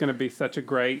it's going to be such a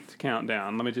great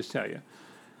countdown. Let me just tell you.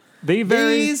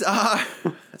 These are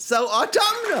so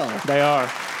autumnal. They are.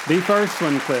 The first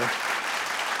one, Cliff.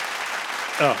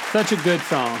 Oh, such a good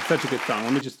song. Such a good song.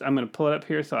 I'm going to pull it up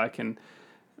here so I can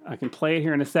play it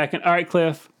here in a second. All right,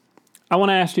 Cliff. I want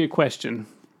to ask you a question.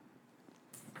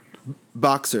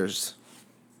 Boxers.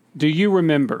 Do you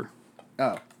remember?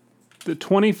 Oh. The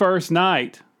 21st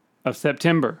night of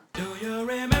September. Do you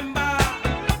remember?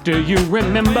 Do you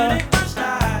remember?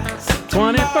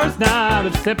 21st night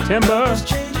of September.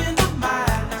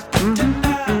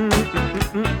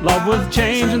 Love was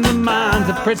changing the minds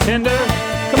of pretenders.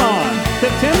 Come on,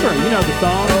 September. You know the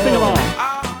song. Sing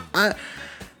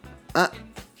along.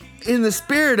 In the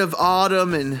spirit of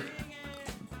autumn and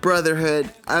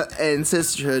brotherhood and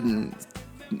sisterhood and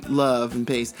love and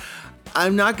peace,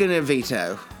 I'm not going to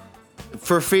veto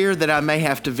for fear that I may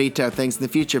have to veto things in the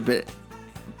future, but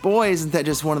boy, isn't that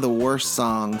just one of the worst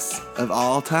songs of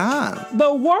all time?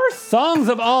 The worst songs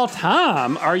of all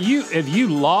time? Have you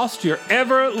lost your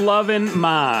ever-loving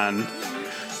mind?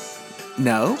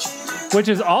 No. Which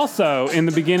is also in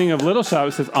the beginning of Little Shop.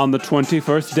 It says, on the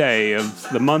 21st day of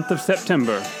the month of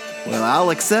September. Well, I'll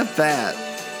accept that.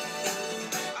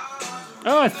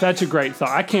 Oh, it's such a great song.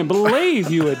 I can't believe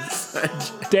you would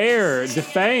dare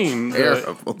defame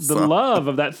the love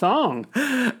of that song.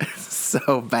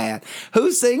 So bad.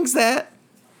 Who sings that?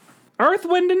 Earth,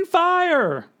 Wind, and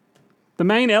Fire. The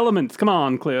main elements. Come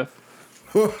on, Cliff.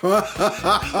 Woof.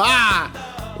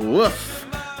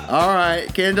 All right,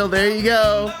 Kendall, there you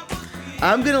go.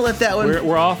 I'm going to let that one...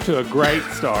 We're off to a great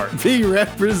start. Be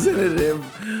representative.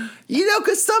 You know,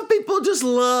 because some people just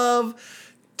love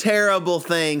terrible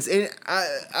things. And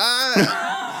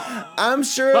I'm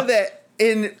sure that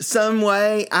in some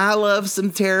way I love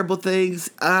some terrible things.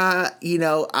 I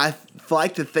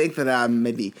like to think that I'm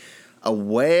maybe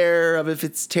aware of if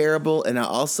it's terrible, and I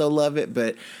also love it.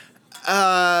 But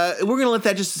we're going to let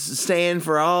that just stand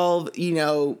for all,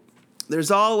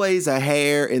 there's always a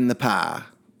hair in the pie,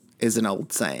 is an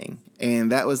old saying.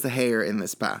 And that was the hair in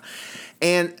this pie.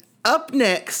 And up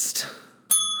next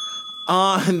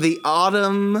on the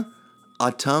autumnal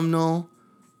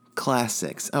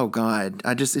classics. Oh God!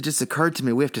 It just occurred to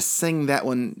me we have to sing that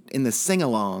one in the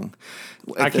sing-along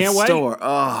at the store. Wait.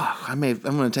 Oh, I'm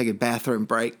going to take a bathroom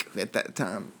break at that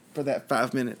time for that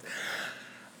 5 minutes.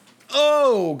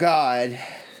 Oh God!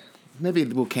 Maybe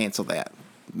we'll cancel that.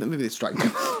 Maybe they strike me.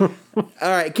 All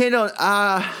right, Kendall.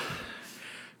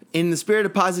 In the spirit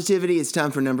of positivity, it's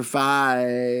time for number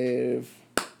 5.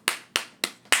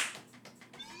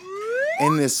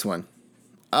 And this one.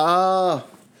 Oh,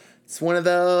 it's one of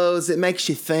those, it makes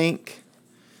you think.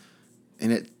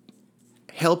 And it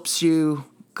helps you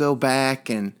go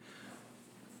back and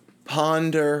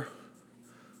ponder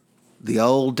the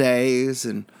old days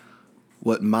and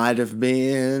what might have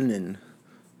been and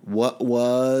what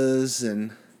was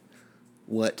and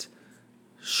what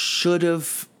should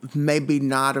have maybe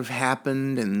not have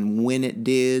happened and when it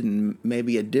did and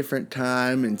maybe a different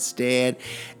time instead.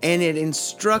 And it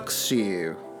instructs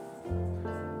you.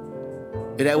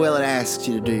 It asks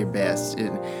you to do your best.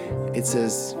 It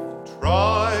says,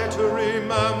 try to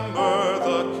remember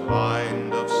the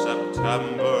kind of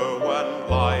September when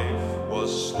life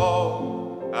was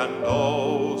slow and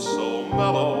oh so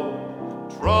mellow.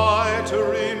 Try to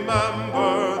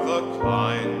remember the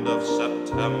kind of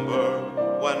September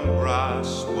when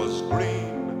grass was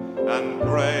green and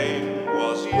grain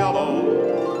was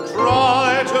yellow.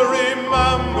 Try to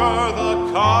remember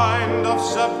the kind of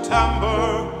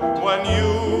September when you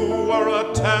were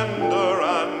a tender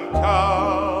and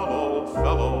callow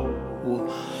fellow.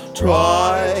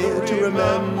 Try to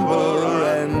remember,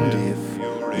 and if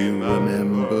you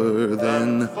remember,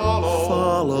 then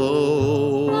follow.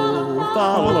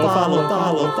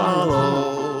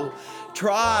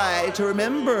 Try to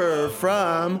remember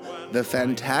from the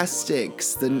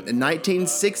Fantastics, the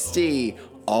 1960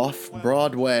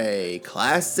 off-Broadway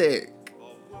classic.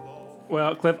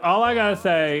 Well, Cliff, all I gotta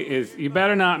say is you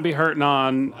better not be hurting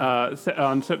on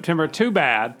September too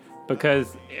bad,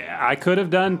 because I could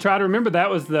have try to remember. That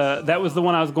was the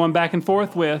one I was going back and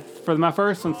forth with for my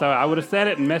first one, so I would have said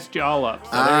it and messed you all up.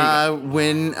 So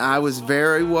when I was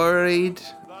very worried,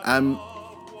 I'm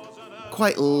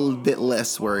quite a little bit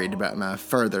less worried about my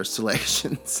further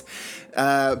selections.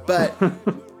 But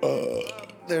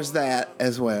there's that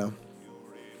as well.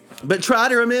 But try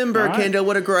to remember, right. Kendall,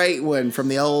 what a great one from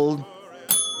the old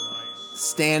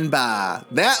Stand By.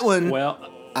 That one, well,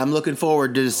 I'm looking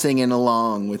forward to singing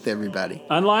along with everybody.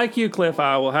 Unlike you, Cliff,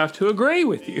 I will have to agree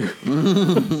with you.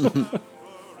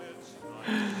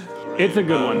 It's a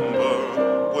good one.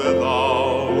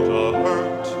 without a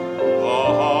hurt. The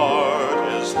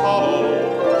heart is hollow.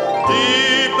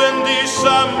 Deep in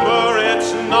December,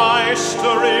 it's nice to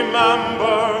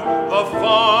remember the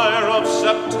fire of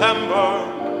September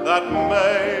that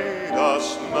made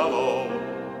us mellow.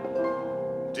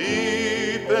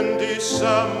 Deep in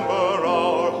December,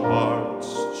 our hearts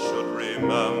should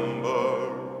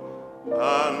remember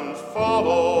and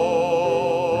follow.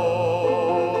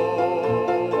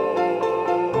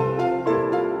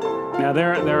 Now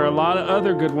there are a lot of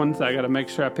other good ones. I got to make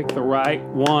sure I pick the right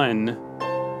one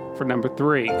for number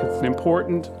 3 because it's an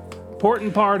important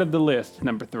part of the list.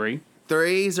 Number 3.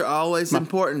 Threes are always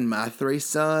important. My 3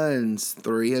 sons,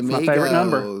 3 amigos, my favorite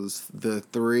number. The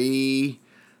 3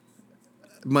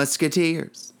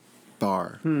 musketeers.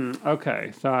 Bar.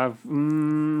 Okay, so I've.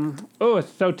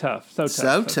 It's so tough. So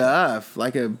tough.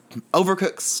 Like a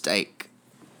overcooked steak.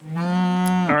 All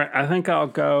right, I think I'll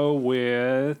go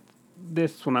with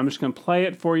this one. I'm just going to play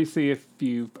it for you, see if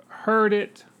you've heard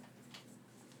it.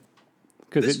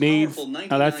 Because it needs.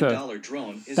 That's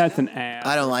an ad.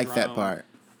 I don't like that part.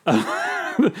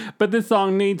 But this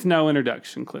song needs no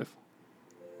introduction, Cliff.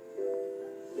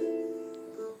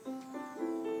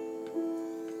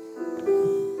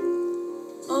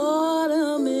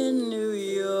 Autumn in New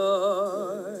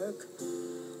York,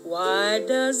 why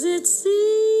does it seem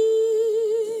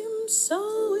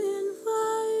so inviting?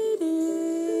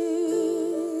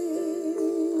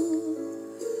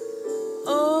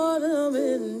 Autumn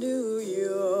in New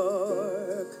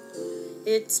York,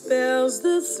 it spells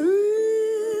the thrill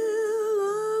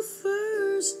of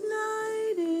first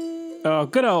nighting. Oh,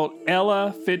 good old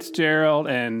Ella Fitzgerald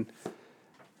and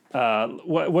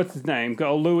what's his name?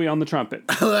 Go Louis on the trumpet.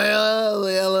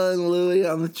 Ella and Louis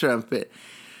on the trumpet.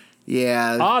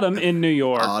 Yeah. Autumn in New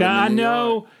York. Now, I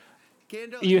know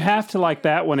you have to like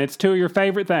that one. It's 2 of your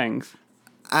favorite things.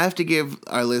 I have to give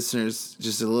our listeners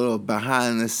just a little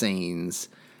behind the scenes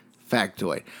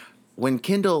factoid. When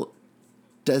Kendall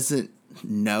doesn't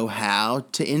know how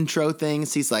to intro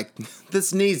things, he's like,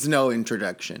 this needs no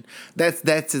introduction. That's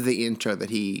the intro that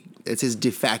it's his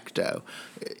de facto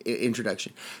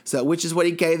introduction. So, which is what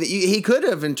he gave. He could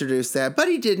have introduced that, but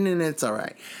he didn't, and it's all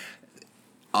right.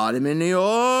 Autumn in New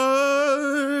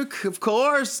York, of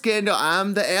course, Kendall.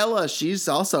 I'm the Ella. She's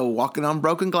also walking on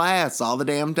broken glass all the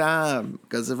damn time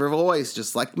because of her voice,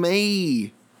 just like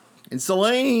me and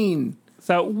Celine.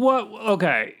 So what?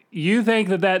 Okay, you think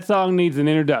that song needs an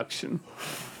introduction?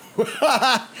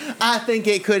 I think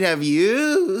it could have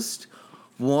used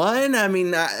one. I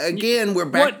mean, again, we're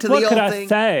back to the old thing. What could I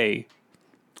say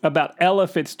about Ella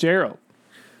Fitzgerald?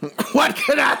 What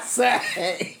could I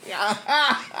say?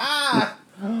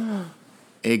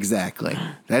 Exactly.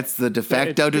 That's the de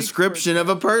facto description of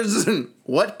a person.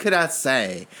 What could I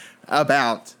say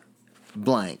about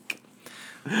blank?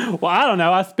 Well, I don't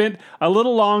know. I spent a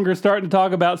little longer starting to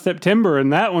talk about September,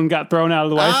 and that one got thrown out of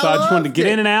the way, so I just wanted to get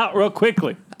in and out real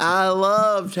quickly. I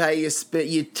loved how you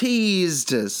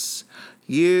teased us.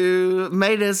 You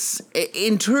made us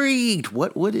intrigued.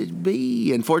 What would it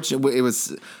be? Unfortunately, it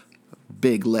was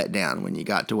big letdown when you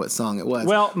got to what song it was.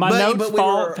 Well, my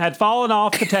notes had fallen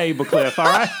off the table, Cliff, all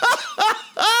right?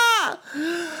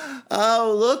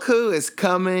 Oh, look who is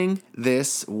coming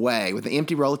this way with an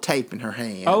empty roll of tape in her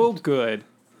hand. Oh, good.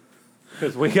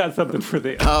 Because we got something for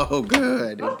them. Oh,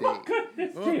 good. Indeed. Oh,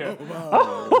 goodness dear.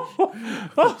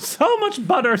 Oh, so much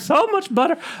butter, so much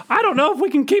butter. I don't know if we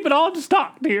can keep it all in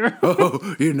stock, dear.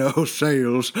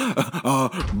 Sales are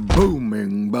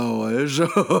booming, boys.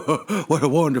 What a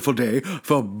wonderful day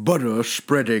for butter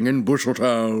spreading in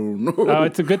Busheltown. Oh,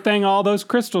 it's a good thing all those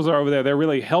crystals are over there. They're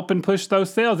really helping push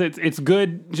those sales. It's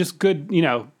good, just good,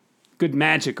 good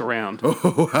magic around.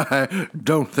 Oh, I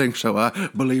don't think so. I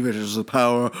believe it is the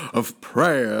power of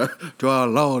prayer to our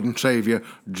Lord and Savior,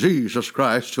 Jesus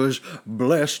Christ, who has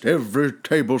blessed every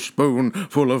tablespoon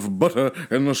full of butter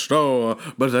in the store.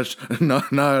 But that's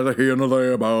neither here nor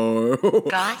there, boy.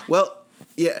 God? Well,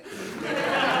 yeah.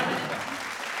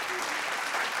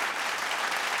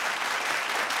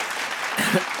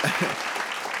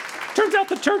 Turns out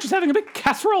the church is having a big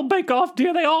casserole bake-off,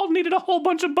 dear. They all needed a whole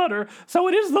bunch of butter, so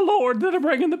it is the Lord that are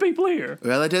bringing the people here.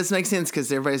 Well, it does make sense because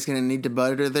everybody's going to need to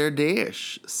butter their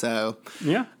dish. So,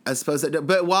 yeah, I suppose that.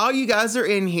 But while you guys are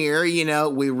in here,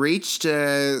 we reached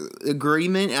an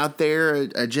agreement out there,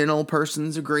 a gentle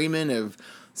person's agreement of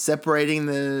separating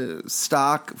the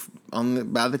stock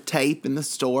by the tape in the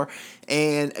store.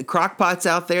 And Crock-Pot's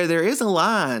out there. There is a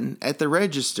line at the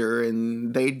register,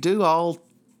 and they do all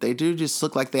They do just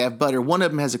look like they have butter. One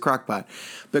of them has a crock-pot.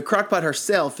 But crock-pot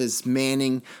herself is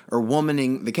manning or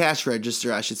womaning the cash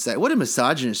register, I should say. What a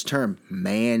misogynist term.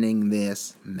 Manning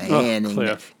this. Manning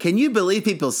that. Can you believe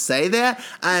people say that?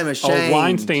 I am ashamed. Oh,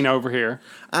 Weinstein over here.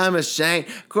 I'm ashamed.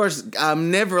 Of course, I'm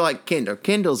never like Kendall.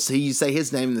 Kendall's, you say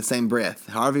his name in the same breath.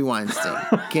 Harvey Weinstein.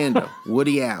 Kendall.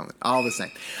 Woody Allen. All the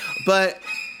same. But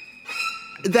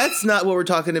that's not what we're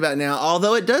talking about now,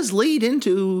 although it does lead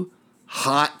into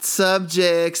hot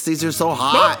subjects. These are so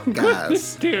hot,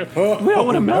 guys. Dear. We all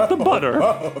want to melt the butter.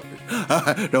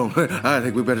 I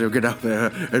think we better get out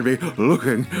there and be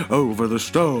looking over the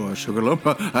store, Sugar Lump.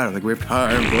 I don't think we have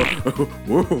time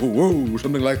for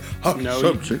something like hot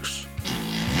subjects.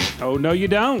 Oh, no, you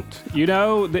don't. You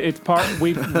know, it's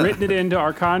we've written it into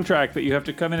our contract that you have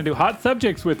to come in and do hot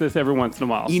subjects with us every once in a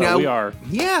while. We are.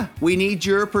 Yeah, we need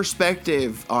your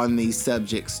perspective on these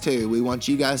subjects, too. We want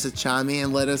you guys to chime in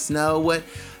and let us know what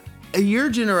your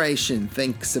generation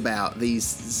thinks about these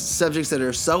subjects that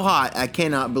are so hot, I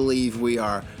cannot believe we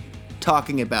are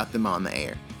talking about them on the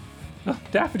air.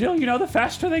 Daffodil, you know, the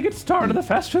faster they get started, the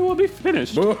faster we'll be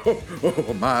finished.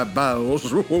 Oh, my bowels.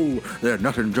 They're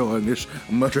not enjoying this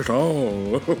much at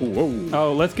all. Whoa.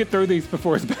 Oh, let's get through these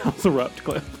before his bowels erupt,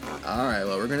 Cliff. All right,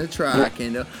 well, we're going to try,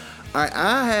 Kendall. All right,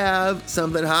 I have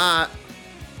something hot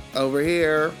over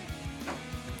here.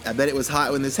 I bet it was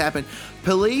hot when this happened.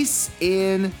 Police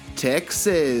in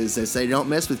Texas. They say don't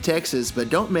mess with Texas,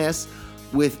 but don't mess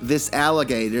with this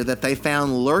alligator that they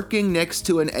found lurking next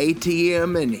to an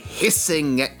ATM and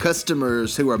hissing at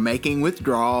customers who are making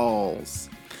withdrawals.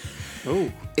 Oh.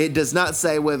 It does not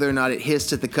say whether or not it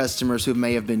hissed at the customers who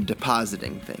may have been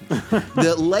depositing things.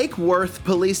 The Lake Worth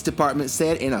Police Department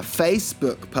said in a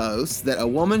Facebook post that a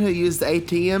woman who used the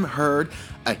ATM heard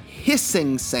a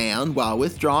hissing sound while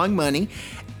withdrawing money,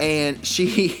 and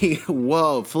she,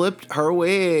 flipped her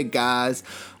wig, guys,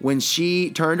 when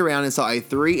she turned around and saw a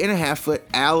 3.5-foot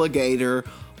alligator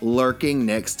lurking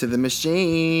next to the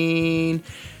machine.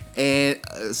 And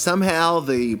somehow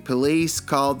the police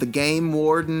called the game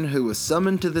warden, who was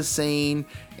summoned to the scene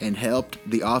and helped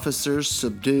the officers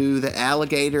subdue the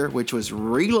alligator, which was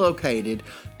relocated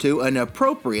to an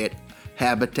appropriate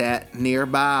habitat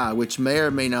nearby, which may or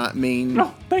may not mean...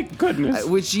 Oh, thank goodness.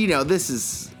 Which, this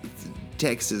is...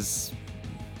 Texas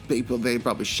people, they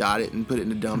probably shot it and put it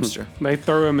in a dumpster. They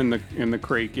threw him in the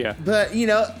creek, yeah. But,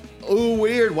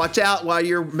 weird. Watch out while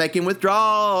you're making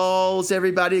withdrawals,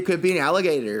 everybody. It could be an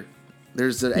alligator.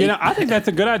 There's I think that's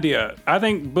a good idea. I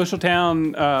think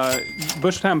Busheltown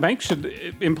Bank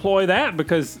should employ that,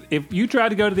 because if you tried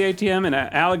to go to the ATM and an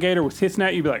alligator was hissing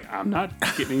at you, you'd be like, I'm not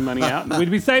getting any money out.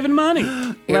 We'd be saving money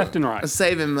left and right.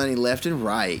 Saving money left and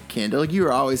right, Kendall.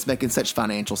 You're always making such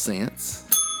financial sense.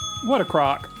 What a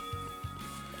crock.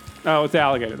 Oh, it's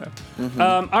alligator, though. Mm-hmm.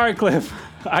 All right, Cliff.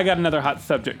 I got another hot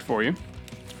subject for you.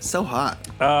 So hot.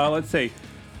 Let's see.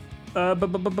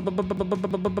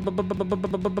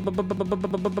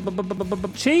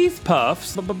 Cheese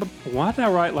puffs. Why did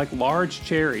I write like large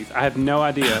cherries? I have no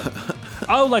idea.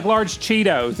 Oh, like large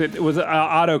Cheetos. It was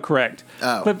autocorrect.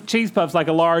 Oh. Cliff, cheese puffs, like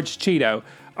a large Cheeto,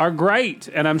 are great,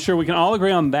 and I'm sure we can all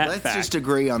agree on that fact. Let's just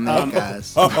agree on that,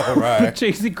 guys. All right.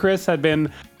 Cheesy Crisps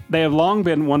they have long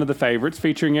been one of the favorites,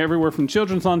 featuring everywhere from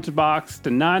children's lunchbox to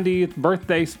 90th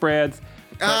birthday spreads.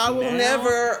 I will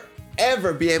never,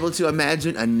 ever be able to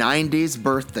imagine a 90s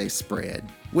birthday spread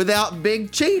without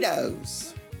Big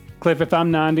Cheetos. Cliff, if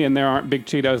I'm 90 and there aren't Big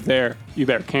Cheetos there, you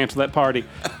better cancel that party.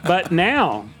 But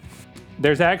now,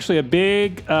 there's actually a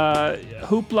big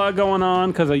hoopla going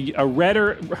on because a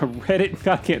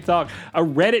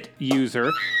Reddit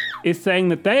user is saying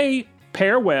that they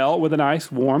pair well with a nice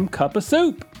warm cup of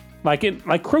soup,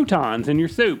 like croutons in your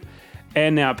soup.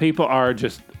 And now people are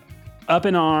just up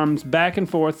in arms, back and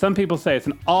forth. Some people say it's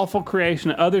an awful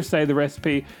creation. Others say the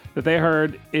recipe that they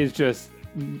heard is just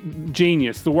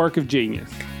genius, the work of genius.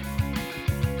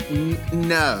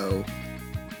 No.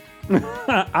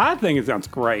 I think it sounds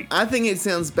great. I think it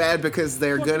sounds bad because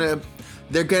they're gonna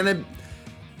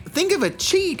think of a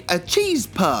cheese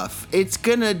puff. It's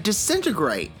gonna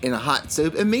disintegrate in a hot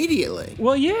soup immediately.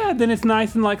 Well, yeah, then it's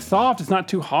nice and like soft. It's not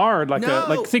too hard.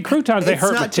 See, croutons, they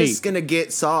hurt my teeth. It's not just gonna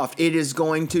get soft. It is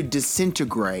going to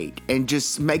disintegrate and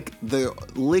just make the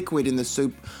liquid in the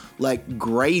soup like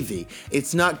gravy.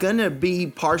 It's not gonna be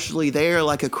partially there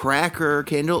like a cracker,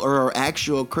 Kendall, or an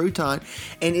actual crouton.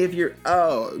 And if you're,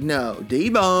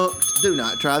 debunked. Do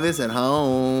not try this at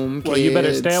home, kids. Well, you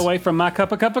better stay away from my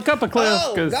cup of Cliff,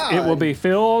 because it will be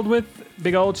filled with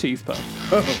big old cheese puffs.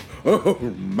 Oh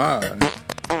my.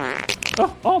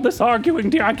 All this arguing,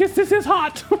 dear. I guess this is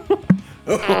hot.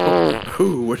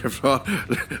 Who would have thought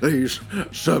these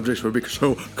subjects would be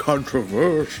so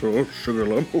controversial, Sugar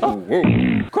Lump?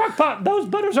 Crockpot, those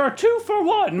butters are 2 for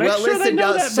 1. Make sure they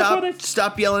know that before they...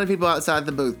 Stop yelling at people outside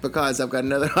the booth because I've got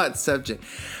another hot subject.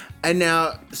 And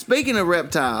now, speaking of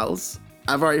reptiles,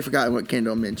 I've already forgotten what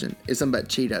Kendall mentioned. It's something about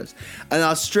Cheetos. An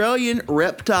Australian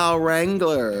reptile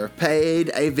wrangler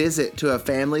paid a visit to a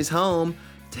family's home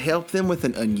to help them with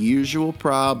an unusual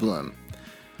problem.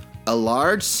 A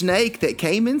large snake that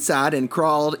came inside and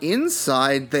crawled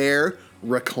inside their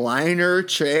recliner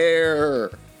chair.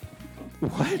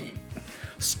 What?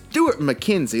 Stuart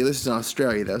McKenzie, this is in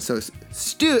Australia though, so it's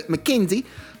Stuart McKenzie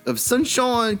of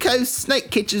Sunshine Coast Snake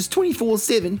Catchers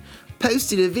 24/7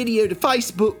 posted a video to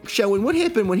Facebook showing what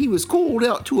happened when he was called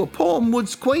out to a Palm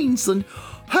Woods, Queensland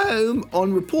home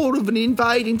on report of an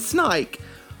invading snake.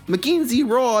 McKenzie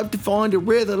arrived to find a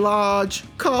rather large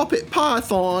carpet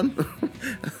python.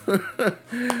 I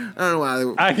don't know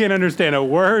why. I can't understand a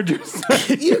word you're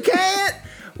saying. You can't?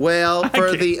 Well,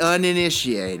 for the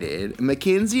uninitiated,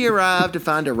 McKenzie arrived to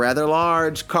find a rather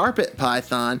large carpet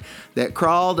python that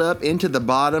crawled up into the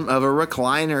bottom of a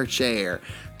recliner chair.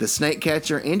 The snake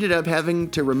catcher ended up having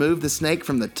to remove the snake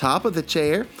from the top of the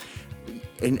chair.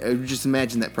 And just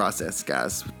imagine that process,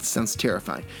 guys. It sounds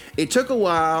terrifying. It took a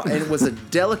while and it was a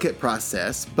delicate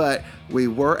process, but we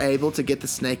were able to get the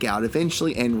snake out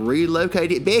eventually and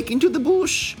relocate it back into the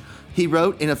bush, he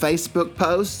wrote in a Facebook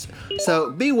post.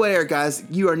 So beware, guys.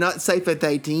 You are not safe at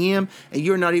the ATM, and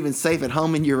you're not even safe at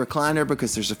home in your recliner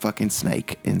because there's a fucking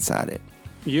snake inside it.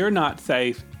 You're not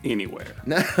safe anywhere.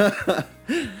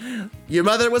 Your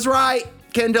mother was right,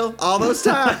 Kendall, all those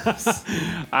times.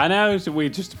 I know, we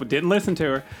just didn't listen to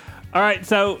her. All right,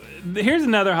 so here's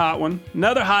another hot one.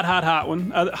 Another hot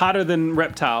one, hotter than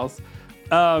reptiles.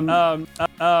 Every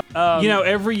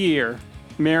year,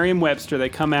 Merriam-Webster, they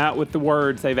come out with the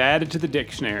words they've added to the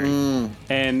dictionary.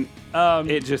 And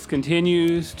it just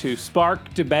continues to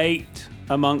spark debate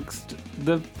amongst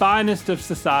the finest of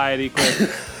society,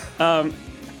 Cliff.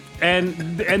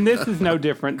 And this is no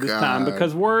different this time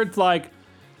because words like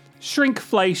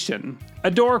shrinkflation,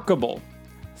 adorkable,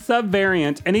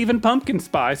 subvariant, and even pumpkin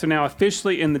spice are now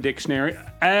officially in the dictionary,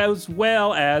 as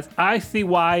well as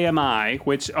ICYMI,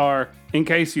 which are, in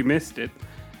case you missed it,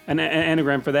 an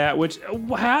anagram for that, which,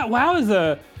 how is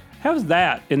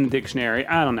that in the dictionary?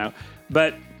 I don't know.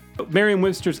 But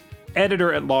Merriam-Webster's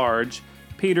editor-at-large,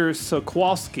 Peter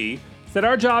Sokolsky, said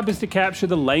our job is to capture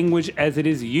the language as it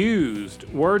is used.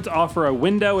 Words offer a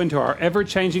window into our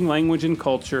ever-changing language and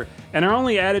culture and are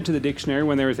only added to the dictionary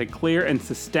when there is a clear and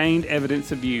sustained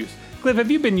evidence of use. Cliff,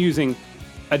 have you been using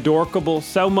adorkable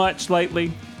so much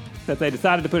lately that they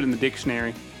decided to put it in the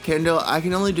dictionary? Kendall, I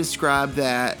can only describe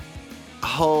that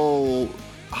whole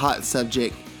hot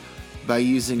subject by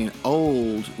using an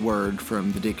old word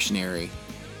from the dictionary.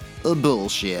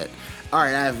 Bullshit. All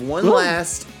right, I have one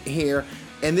last here.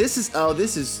 And this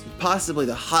is possibly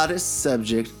the hottest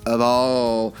subject of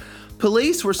all.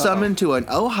 Police were summoned to an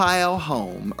Ohio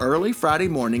home early Friday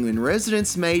morning when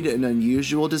residents made an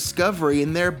unusual discovery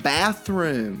in their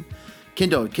bathroom.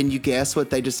 Kendall, can you guess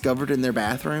what they discovered in their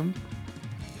bathroom?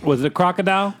 Was it a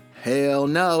crocodile? Hell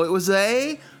no, it was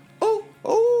a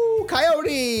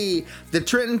coyote. The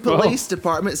Trenton Police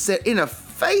Department said in a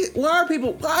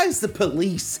why is the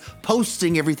police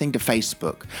posting everything to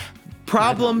Facebook?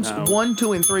 Problems 1,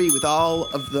 2, and 3 with all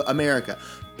of the America.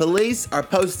 Police are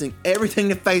posting everything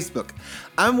to Facebook.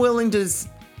 I'm willing to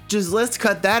just let's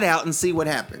cut that out and see what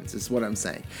happens, is what I'm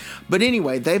saying. But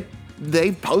anyway,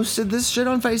 they posted this shit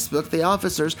on Facebook, the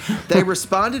officers. They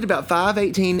responded about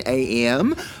 5:18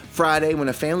 a.m. Friday when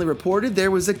a family reported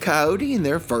there was a coyote in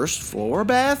their first floor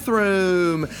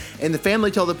bathroom. And the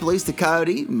family told the police the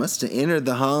coyote must have entered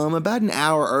the home about an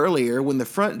hour earlier when the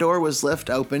front door was left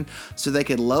open so they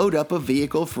could load up a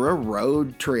vehicle for a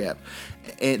road trip.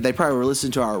 And they probably were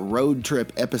listening to our road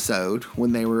trip episode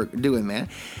when they were doing that.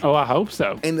 Oh, I hope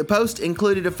so. And the post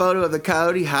included a photo of the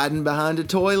coyote hiding behind a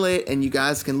toilet. And you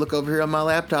guys can look over here on my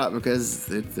laptop because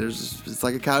it's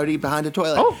like a coyote behind a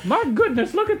toilet. Oh, my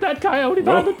goodness. Look at that coyote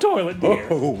behind the toilet, dear.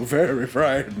 Oh, very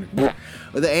frightening.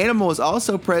 The animal was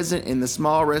also present in the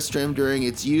small restroom during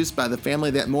its use by the family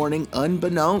that morning,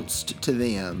 unbeknownst to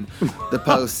them, the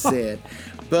post said.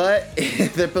 But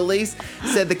the police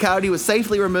said the coyote was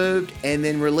safely removed and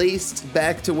then released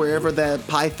back to wherever the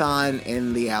python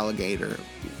and the alligator.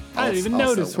 I didn't even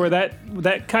notice where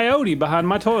that coyote behind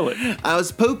my toilet. I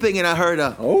was pooping and I heard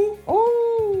a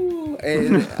oh,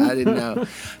 and I didn't know.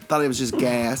 Thought it was just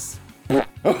gas.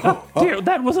 Dear,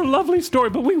 that was a lovely story,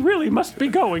 but we really must be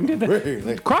going.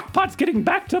 Really? Crockpot's getting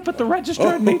backed up at the register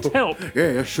and needs help.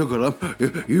 Yeah, Sugar Lump,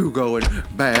 you go and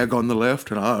bag on the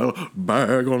left, and I'll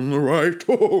bag on the right.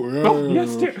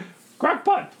 Yes, dear.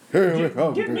 Crockpot,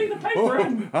 give me the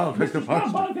paper. I'll take the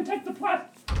plastic. Can take the plastic.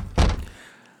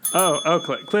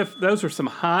 Cliff, those are some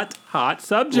hot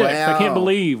subjects. Wow. I can't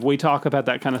believe we talk about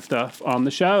that kind of stuff on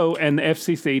the show, and the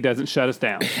FCC doesn't shut us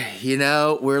down. You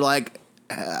know, we're like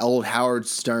old Howard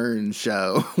Stern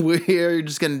show. We're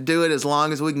just going to do it as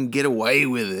long as we can get away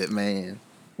with it, man.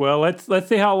 Well, let's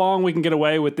see how long we can get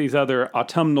away with these other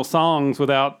autumnal songs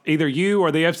without either you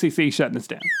or the FCC shutting us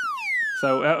down.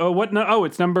 So, what? No,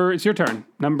 it's your turn.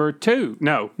 Number 2.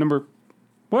 No,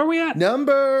 where are we at?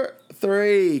 Number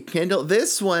 3, Kendall.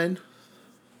 This one,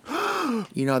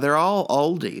 you know, they're all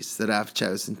oldies that I've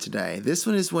chosen today. This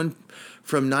one is one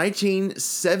from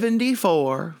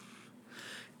 1974.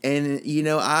 And, you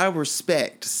know, I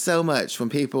respect so much when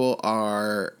people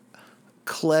are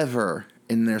clever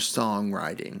in their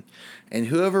songwriting. And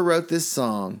whoever wrote this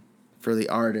song for the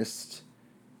artist,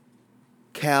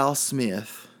 Cal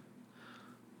Smith,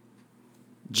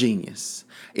 genius.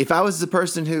 If I was the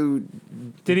person who...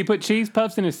 Did he put cheese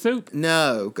puffs in his soup?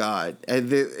 No, God.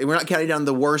 We're not counting down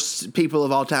the worst people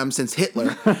of all time since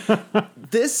Hitler.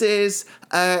 This is,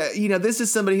 this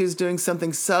is somebody who's doing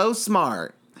something so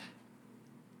smart.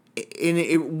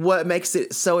 And what makes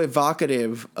it so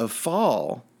evocative of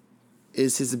fall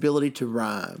is his ability to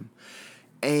rhyme.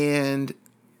 And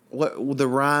what the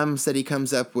rhymes that he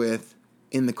comes up with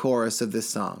in the chorus of this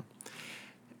song.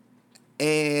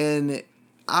 And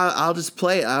I'll just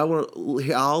play it.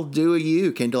 I'll do a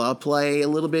you, Kendall. I'll play a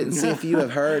little bit and see if you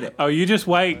have heard it. Oh, you just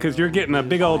wait, because you're getting a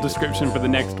big old description for the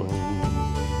next one.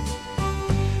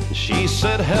 She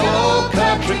said, hello,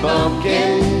 country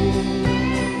bumpkin.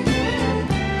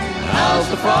 How's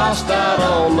the frost out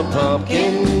on the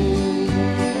pumpkin?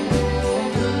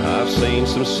 I've seen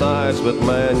some sights, but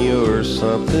man, you're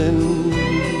something.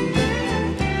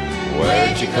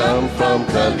 Where'd you come from,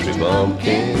 country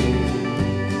bumpkin?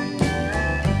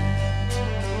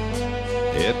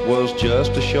 It was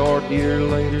just a short year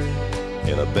later,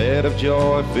 in a bed of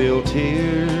joy-filled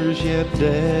tears, yet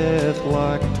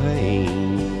death-like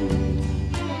pain.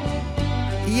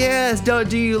 Yes,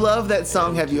 do you love that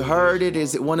song? Have you heard it?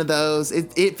 Is it one of those?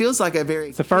 It feels like a very...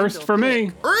 It's the first for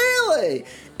me. Really?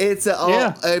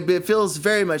 It feels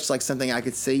very much like something I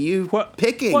could see you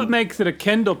picking. What makes it a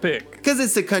Kendall pick? Because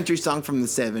it's a country song from the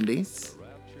 70s.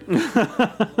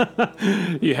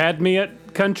 You had me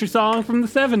at country song from the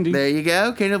 70s. There you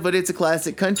go, Kendall. But it's a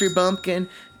classic country bumpkin.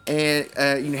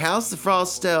 And how's the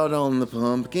frost out on the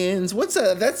pumpkins?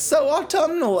 That's so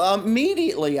autumnal.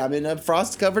 Immediately, I'm in a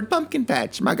frost-covered pumpkin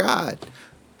patch. My God,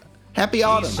 happy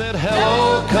autumn. She said,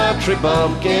 "Hello, country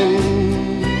bumpkin.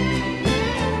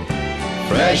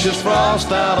 Fresh as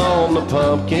frost out on the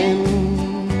pumpkin.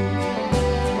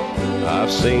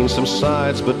 I've seen some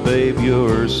sights, but babe,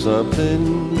 you're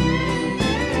something.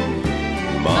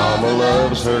 Mama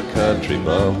loves her country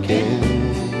bumpkin."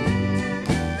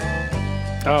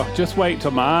 Oh, just wait till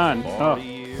mine. Oh,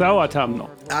 so autumnal.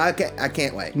 I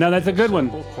can't wait. No, that's a good one.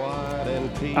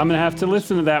 I'm going to have to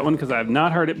listen to that one because I've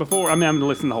not heard it before. I mean, I'm going to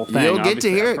listen to the whole thing. You'll get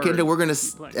to hear it, Kendall. We're going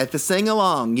to, at the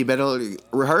sing-along, you better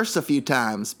rehearse a few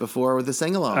times before the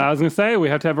sing-along. I was going to say, we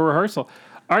have to have a rehearsal.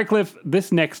 All right, Cliff,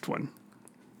 this next one.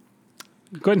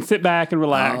 Go ahead and sit back and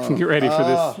relax and get ready for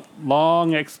this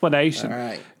long explanation. All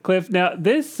right. Cliff, now,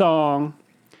 this song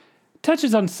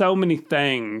touches on so many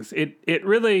things. It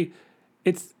really...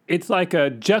 It's like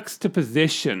a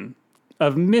juxtaposition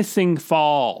of missing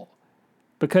fall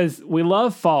because we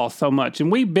love fall so much. And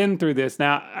we've been through this.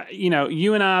 Now,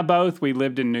 you and I both, we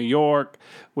lived in New York.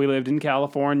 We lived in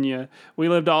California. We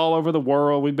lived all over the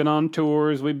world. We've been on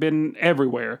tours. We've been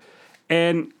everywhere.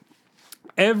 And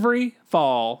every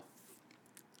fall,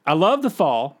 I love the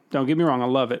fall. Don't get me wrong. I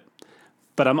love it.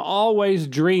 But I'm always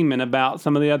dreaming about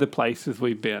some of the other places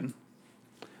we've been.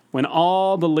 When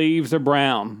all the leaves are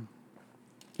brown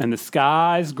and the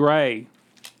sky's gray.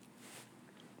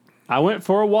 I went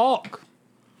for a walk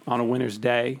on a winter's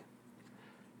day.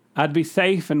 I'd be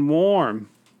safe and warm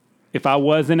if I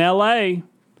was in L.A.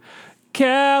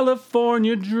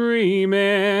 California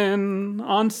dreaming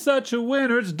on such a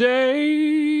winter's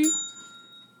day.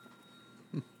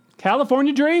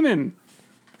 California dreaming.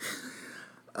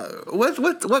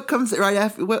 What comes right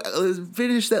after?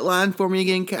 Finish that line for me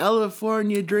again.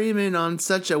 California dreaming on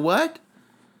such a what?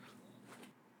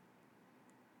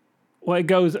 Well, it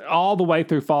goes all the way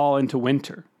through fall into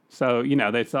winter. So,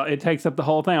 it takes up the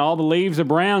whole thing. All the leaves are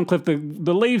brown. Cliff,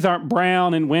 the leaves aren't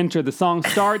brown in winter. The song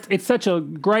starts. It's such a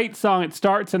great song. It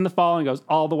starts in the fall and goes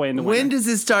all the way into winter. When does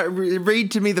it start? Read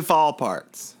to me the fall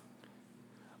parts.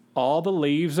 All the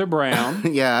leaves are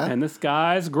brown. Yeah. And the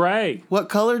sky's gray. What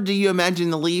color do you imagine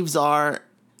the leaves are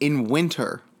in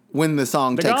winter when the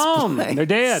song They're takes gone. place? They're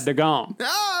dead. They're gone.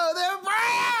 No, they're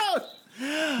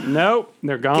brown. Nope,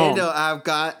 they're gone. Kendall, I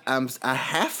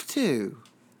have to.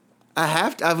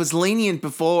 I was lenient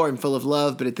before and full of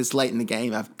love, but at this late in the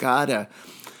game, I've got to.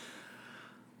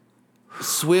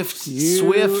 Swift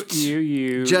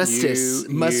justice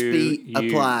must be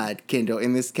applied, Kendall,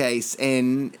 in this case.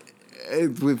 And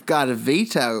we've got a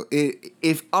veto.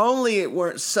 If only it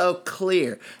weren't so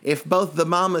clear. If both the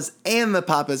mamas and the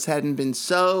papas hadn't been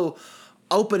so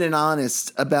open and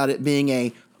honest about it being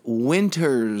a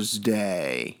winter's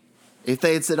day. If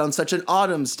they had said on such an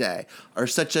autumn's day or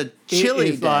such a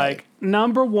chilly day. Like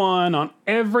number one on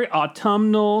every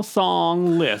autumnal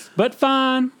song list. But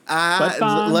fine.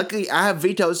 Luckily, I have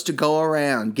vetoes to go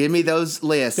around. Give me those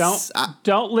lists.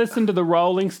 Don't listen to the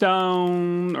Rolling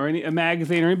Stone or any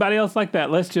magazine or anybody else like that.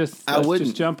 Let's just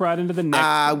jump right into the next.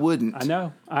 I wouldn't.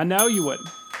 I know you wouldn't.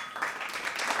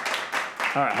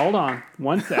 All right, hold on.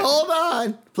 1 second. Hold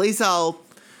on. Please hold.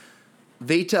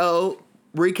 Veto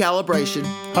recalibration.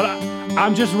 Hold on.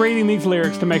 I'm just reading these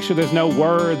lyrics to make sure there's no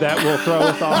word that will throw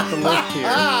us off the list here.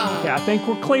 Okay, I think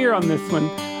we're clear on this one.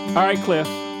 All right, Cliff.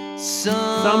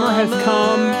 Summer has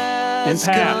come and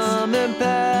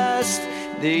passed.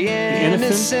 The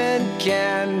innocent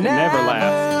can never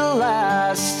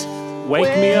last.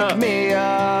 Wake me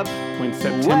up when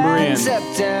September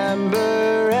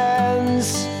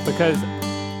ends. Because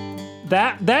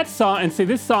that song, and see,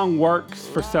 this song works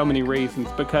for so many reasons.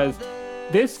 Because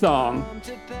this song,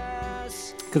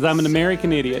 because I'm an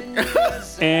American idiot,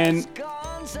 and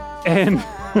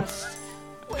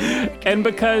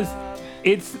because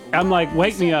I'm like,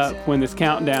 wake me up when this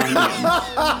countdown ends.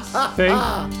 See?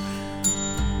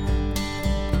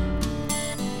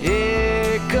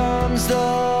 Here comes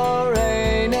the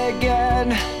rain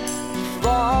again,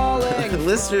 falling.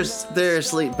 Listeners, they're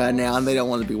asleep by now and they don't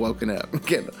want to be woken up.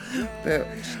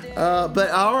 But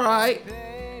all right,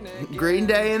 Green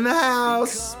Day in the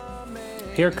house.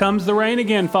 Here comes the rain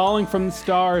again, falling from the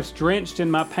stars, drenched in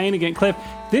my pain again. Cliff,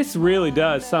 this really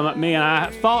does sum up me, and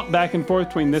I fought back and forth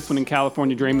between this one and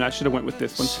California Dreaming. I should have went with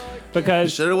this one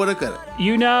because shoulda, woulda, coulda.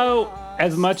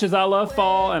 As much as I love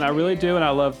fall, and I really do, and I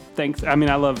love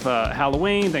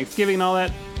Halloween, Thanksgiving, and all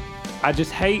that. I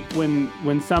just hate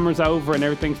when summer's over and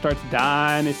everything starts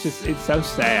dying. It's so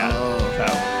sad. Oh. So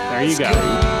there you go.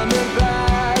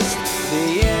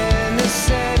 The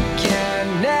innocent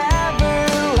can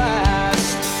never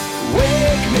last.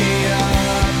 Wake me up.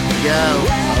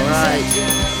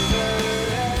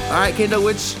 All right, Kendall,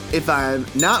 which, if I'm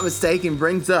not mistaken,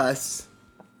 brings us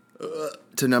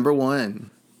to number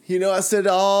one. I said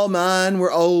all mine were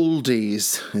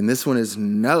oldies, and this one is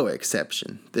no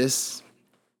exception. This,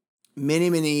 many,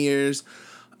 many years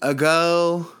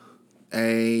ago,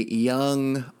 a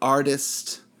young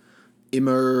artist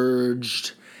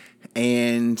emerged,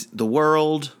 and the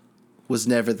world was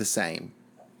never the same.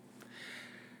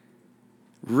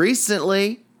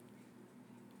 Recently,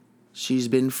 she's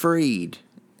been freed,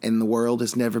 and the world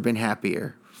has never been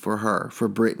happier for her, for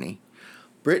Britney.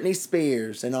 Britney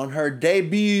Spears, and on her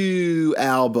debut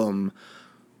album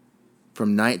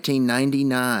from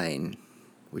 1999,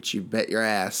 which you bet your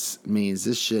ass means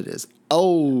this shit is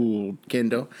old,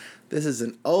 Kendall. This is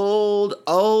an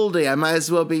oldie. I might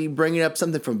as well be bringing up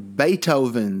something from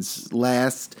Beethoven's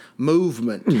last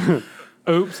movement.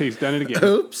 Oops, he's done it again.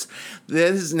 Oops.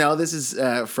 This is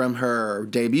from her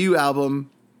debut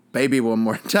album, Baby One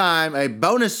More Time, a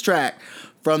bonus track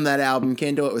from that album,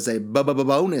 Kendall. It was a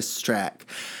bonus track.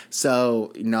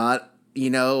 So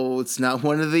it's not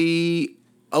one of the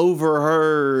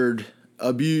overheard,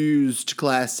 abused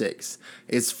classics.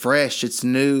 It's fresh, it's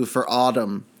new for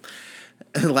autumn.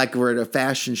 Like we're at a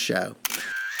fashion show.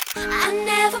 I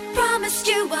never promised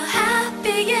you a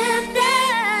happy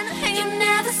ending. You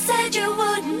never said you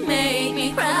wouldn't make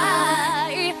me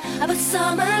cry. But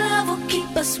summer love will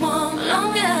keep us warm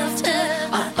long after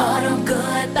our autumn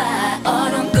goodbye,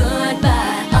 autumn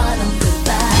goodbye, autumn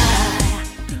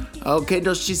goodbye. Oh,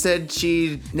 Kendall, she said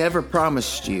she never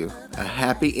promised you a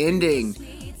happy ending,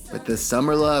 but the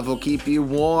summer love will keep you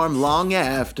warm long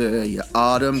after your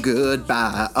autumn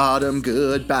goodbye, autumn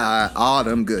goodbye,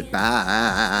 autumn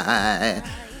goodbye.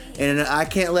 And I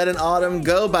can't let an autumn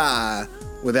go by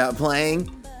without playing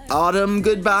Autumn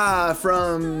Goodbye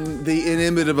from the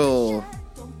inimitable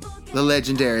The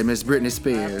legendary Miss Britney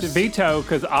Spears. To veto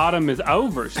because autumn is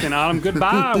over. She's saying autumn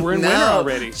goodbye. We're in winter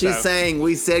already. She's saying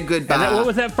we said goodbye. And what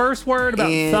was that first word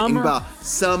about summer?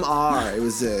 Some are. It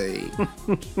was a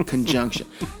conjunction.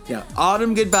 Yeah,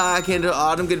 autumn goodbye, Kendall.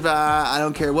 Autumn goodbye. I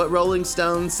don't care what Rolling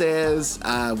Stone says.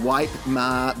 I wipe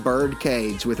my bird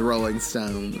cage with Rolling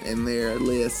Stone in their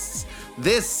lists.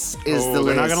 This is the list.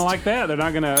 They're not going to like that. They're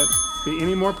not going to be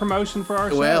any more promotion for our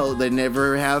show. Well, they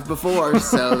never have before,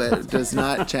 so that does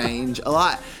not change a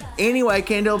lot. Anyway,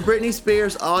 Kendall, Britney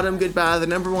Spears' Autumn Goodbye, the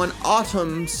 #1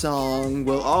 autumn song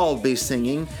we'll all be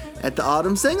singing at the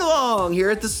Autumn Sing-Along here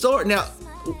at the store. Now,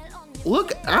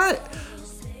 look, are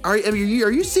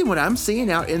you seeing what I'm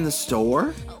seeing out in the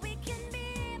store?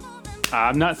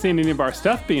 I'm not seeing any of our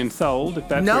stuff being sold, if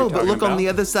that's what you're but look about. On the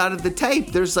other side of the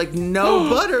tape. There's like no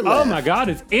butter left. Oh my God,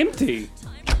 it's empty.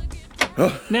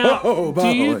 Now,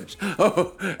 boys.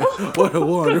 What a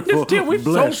wonderful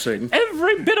blessing. Sold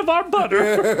every bit of our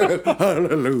butter.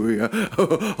 Hallelujah.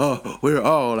 We're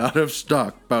all out of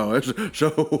stock, boys.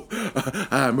 So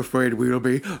I'm afraid we'll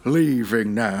be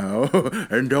leaving now.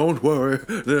 And don't worry,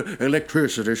 the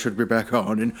electricity should be back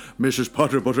on in Mrs.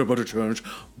 Butterchurn's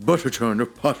Butterchurn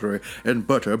of pottery and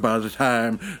butter by the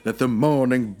time that the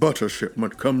morning butter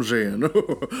shipment comes in.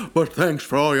 But thanks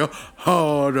for all your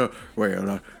hard...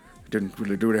 didn't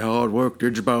really do any hard work,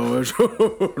 did you, boys?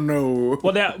 No.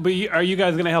 Well, now, are you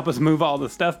guys going to help us move all the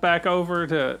stuff back over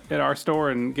at our store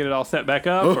and get it all set back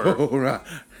up? Right.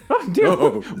 Oh, dear,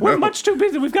 we're much too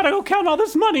busy. We've got to go count all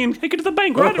this money and take it to the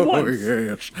bank right at once. Oh,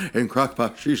 yes. And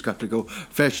Crockpot, she's got to go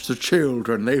fetch the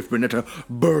children. They've been at a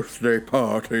birthday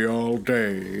party all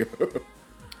day.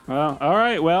 Well, all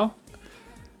right, well.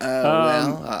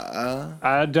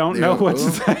 I don't know what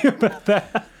to say about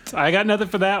that. I got nothing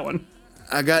for that one.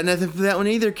 I got nothing for that one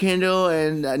either, Kendall,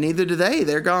 and neither do they.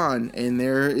 They're gone, and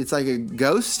it's like a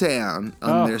ghost town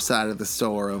on their side of the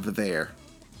store over there.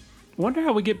 Wonder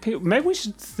how we get people. Maybe we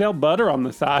should sell butter on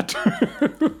the side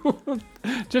too,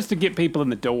 just to get people in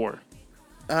the door.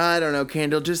 I don't know,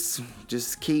 Kendall. Just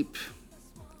keep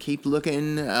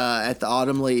looking at the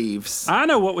autumn leaves. I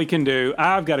know what we can do.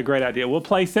 I've got a great idea. We'll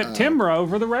play September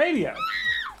over the radio.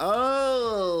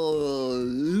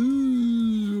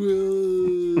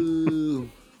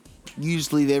 You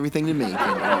just leave everything to me.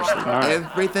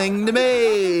 Everything to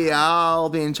me. I'll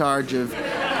be in charge of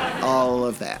all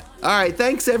of that. All right,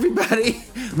 thanks everybody.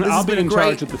 I'll be in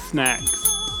charge of the snacks.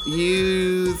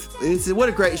 What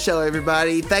a great show,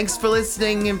 everybody. Thanks for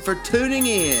listening and for tuning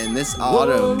in this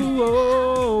autumn.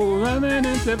 Whoa, running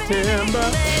in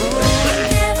September.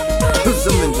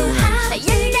 Something very nice.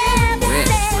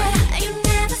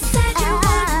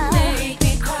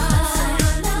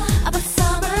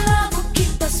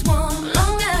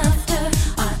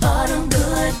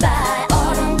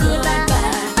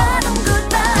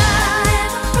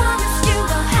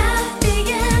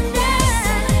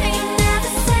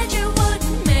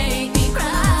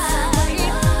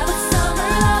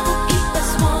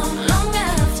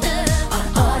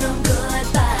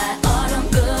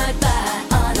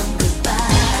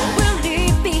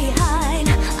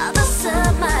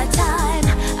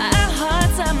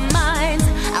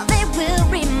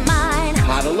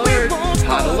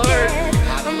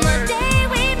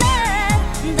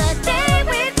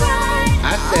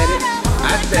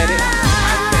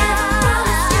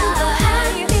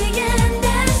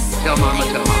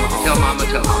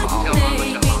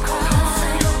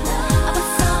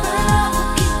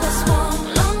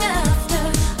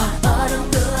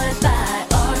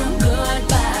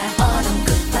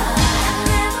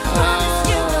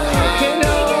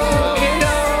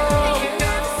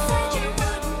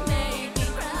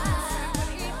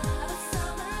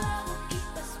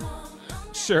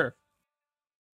 Sure.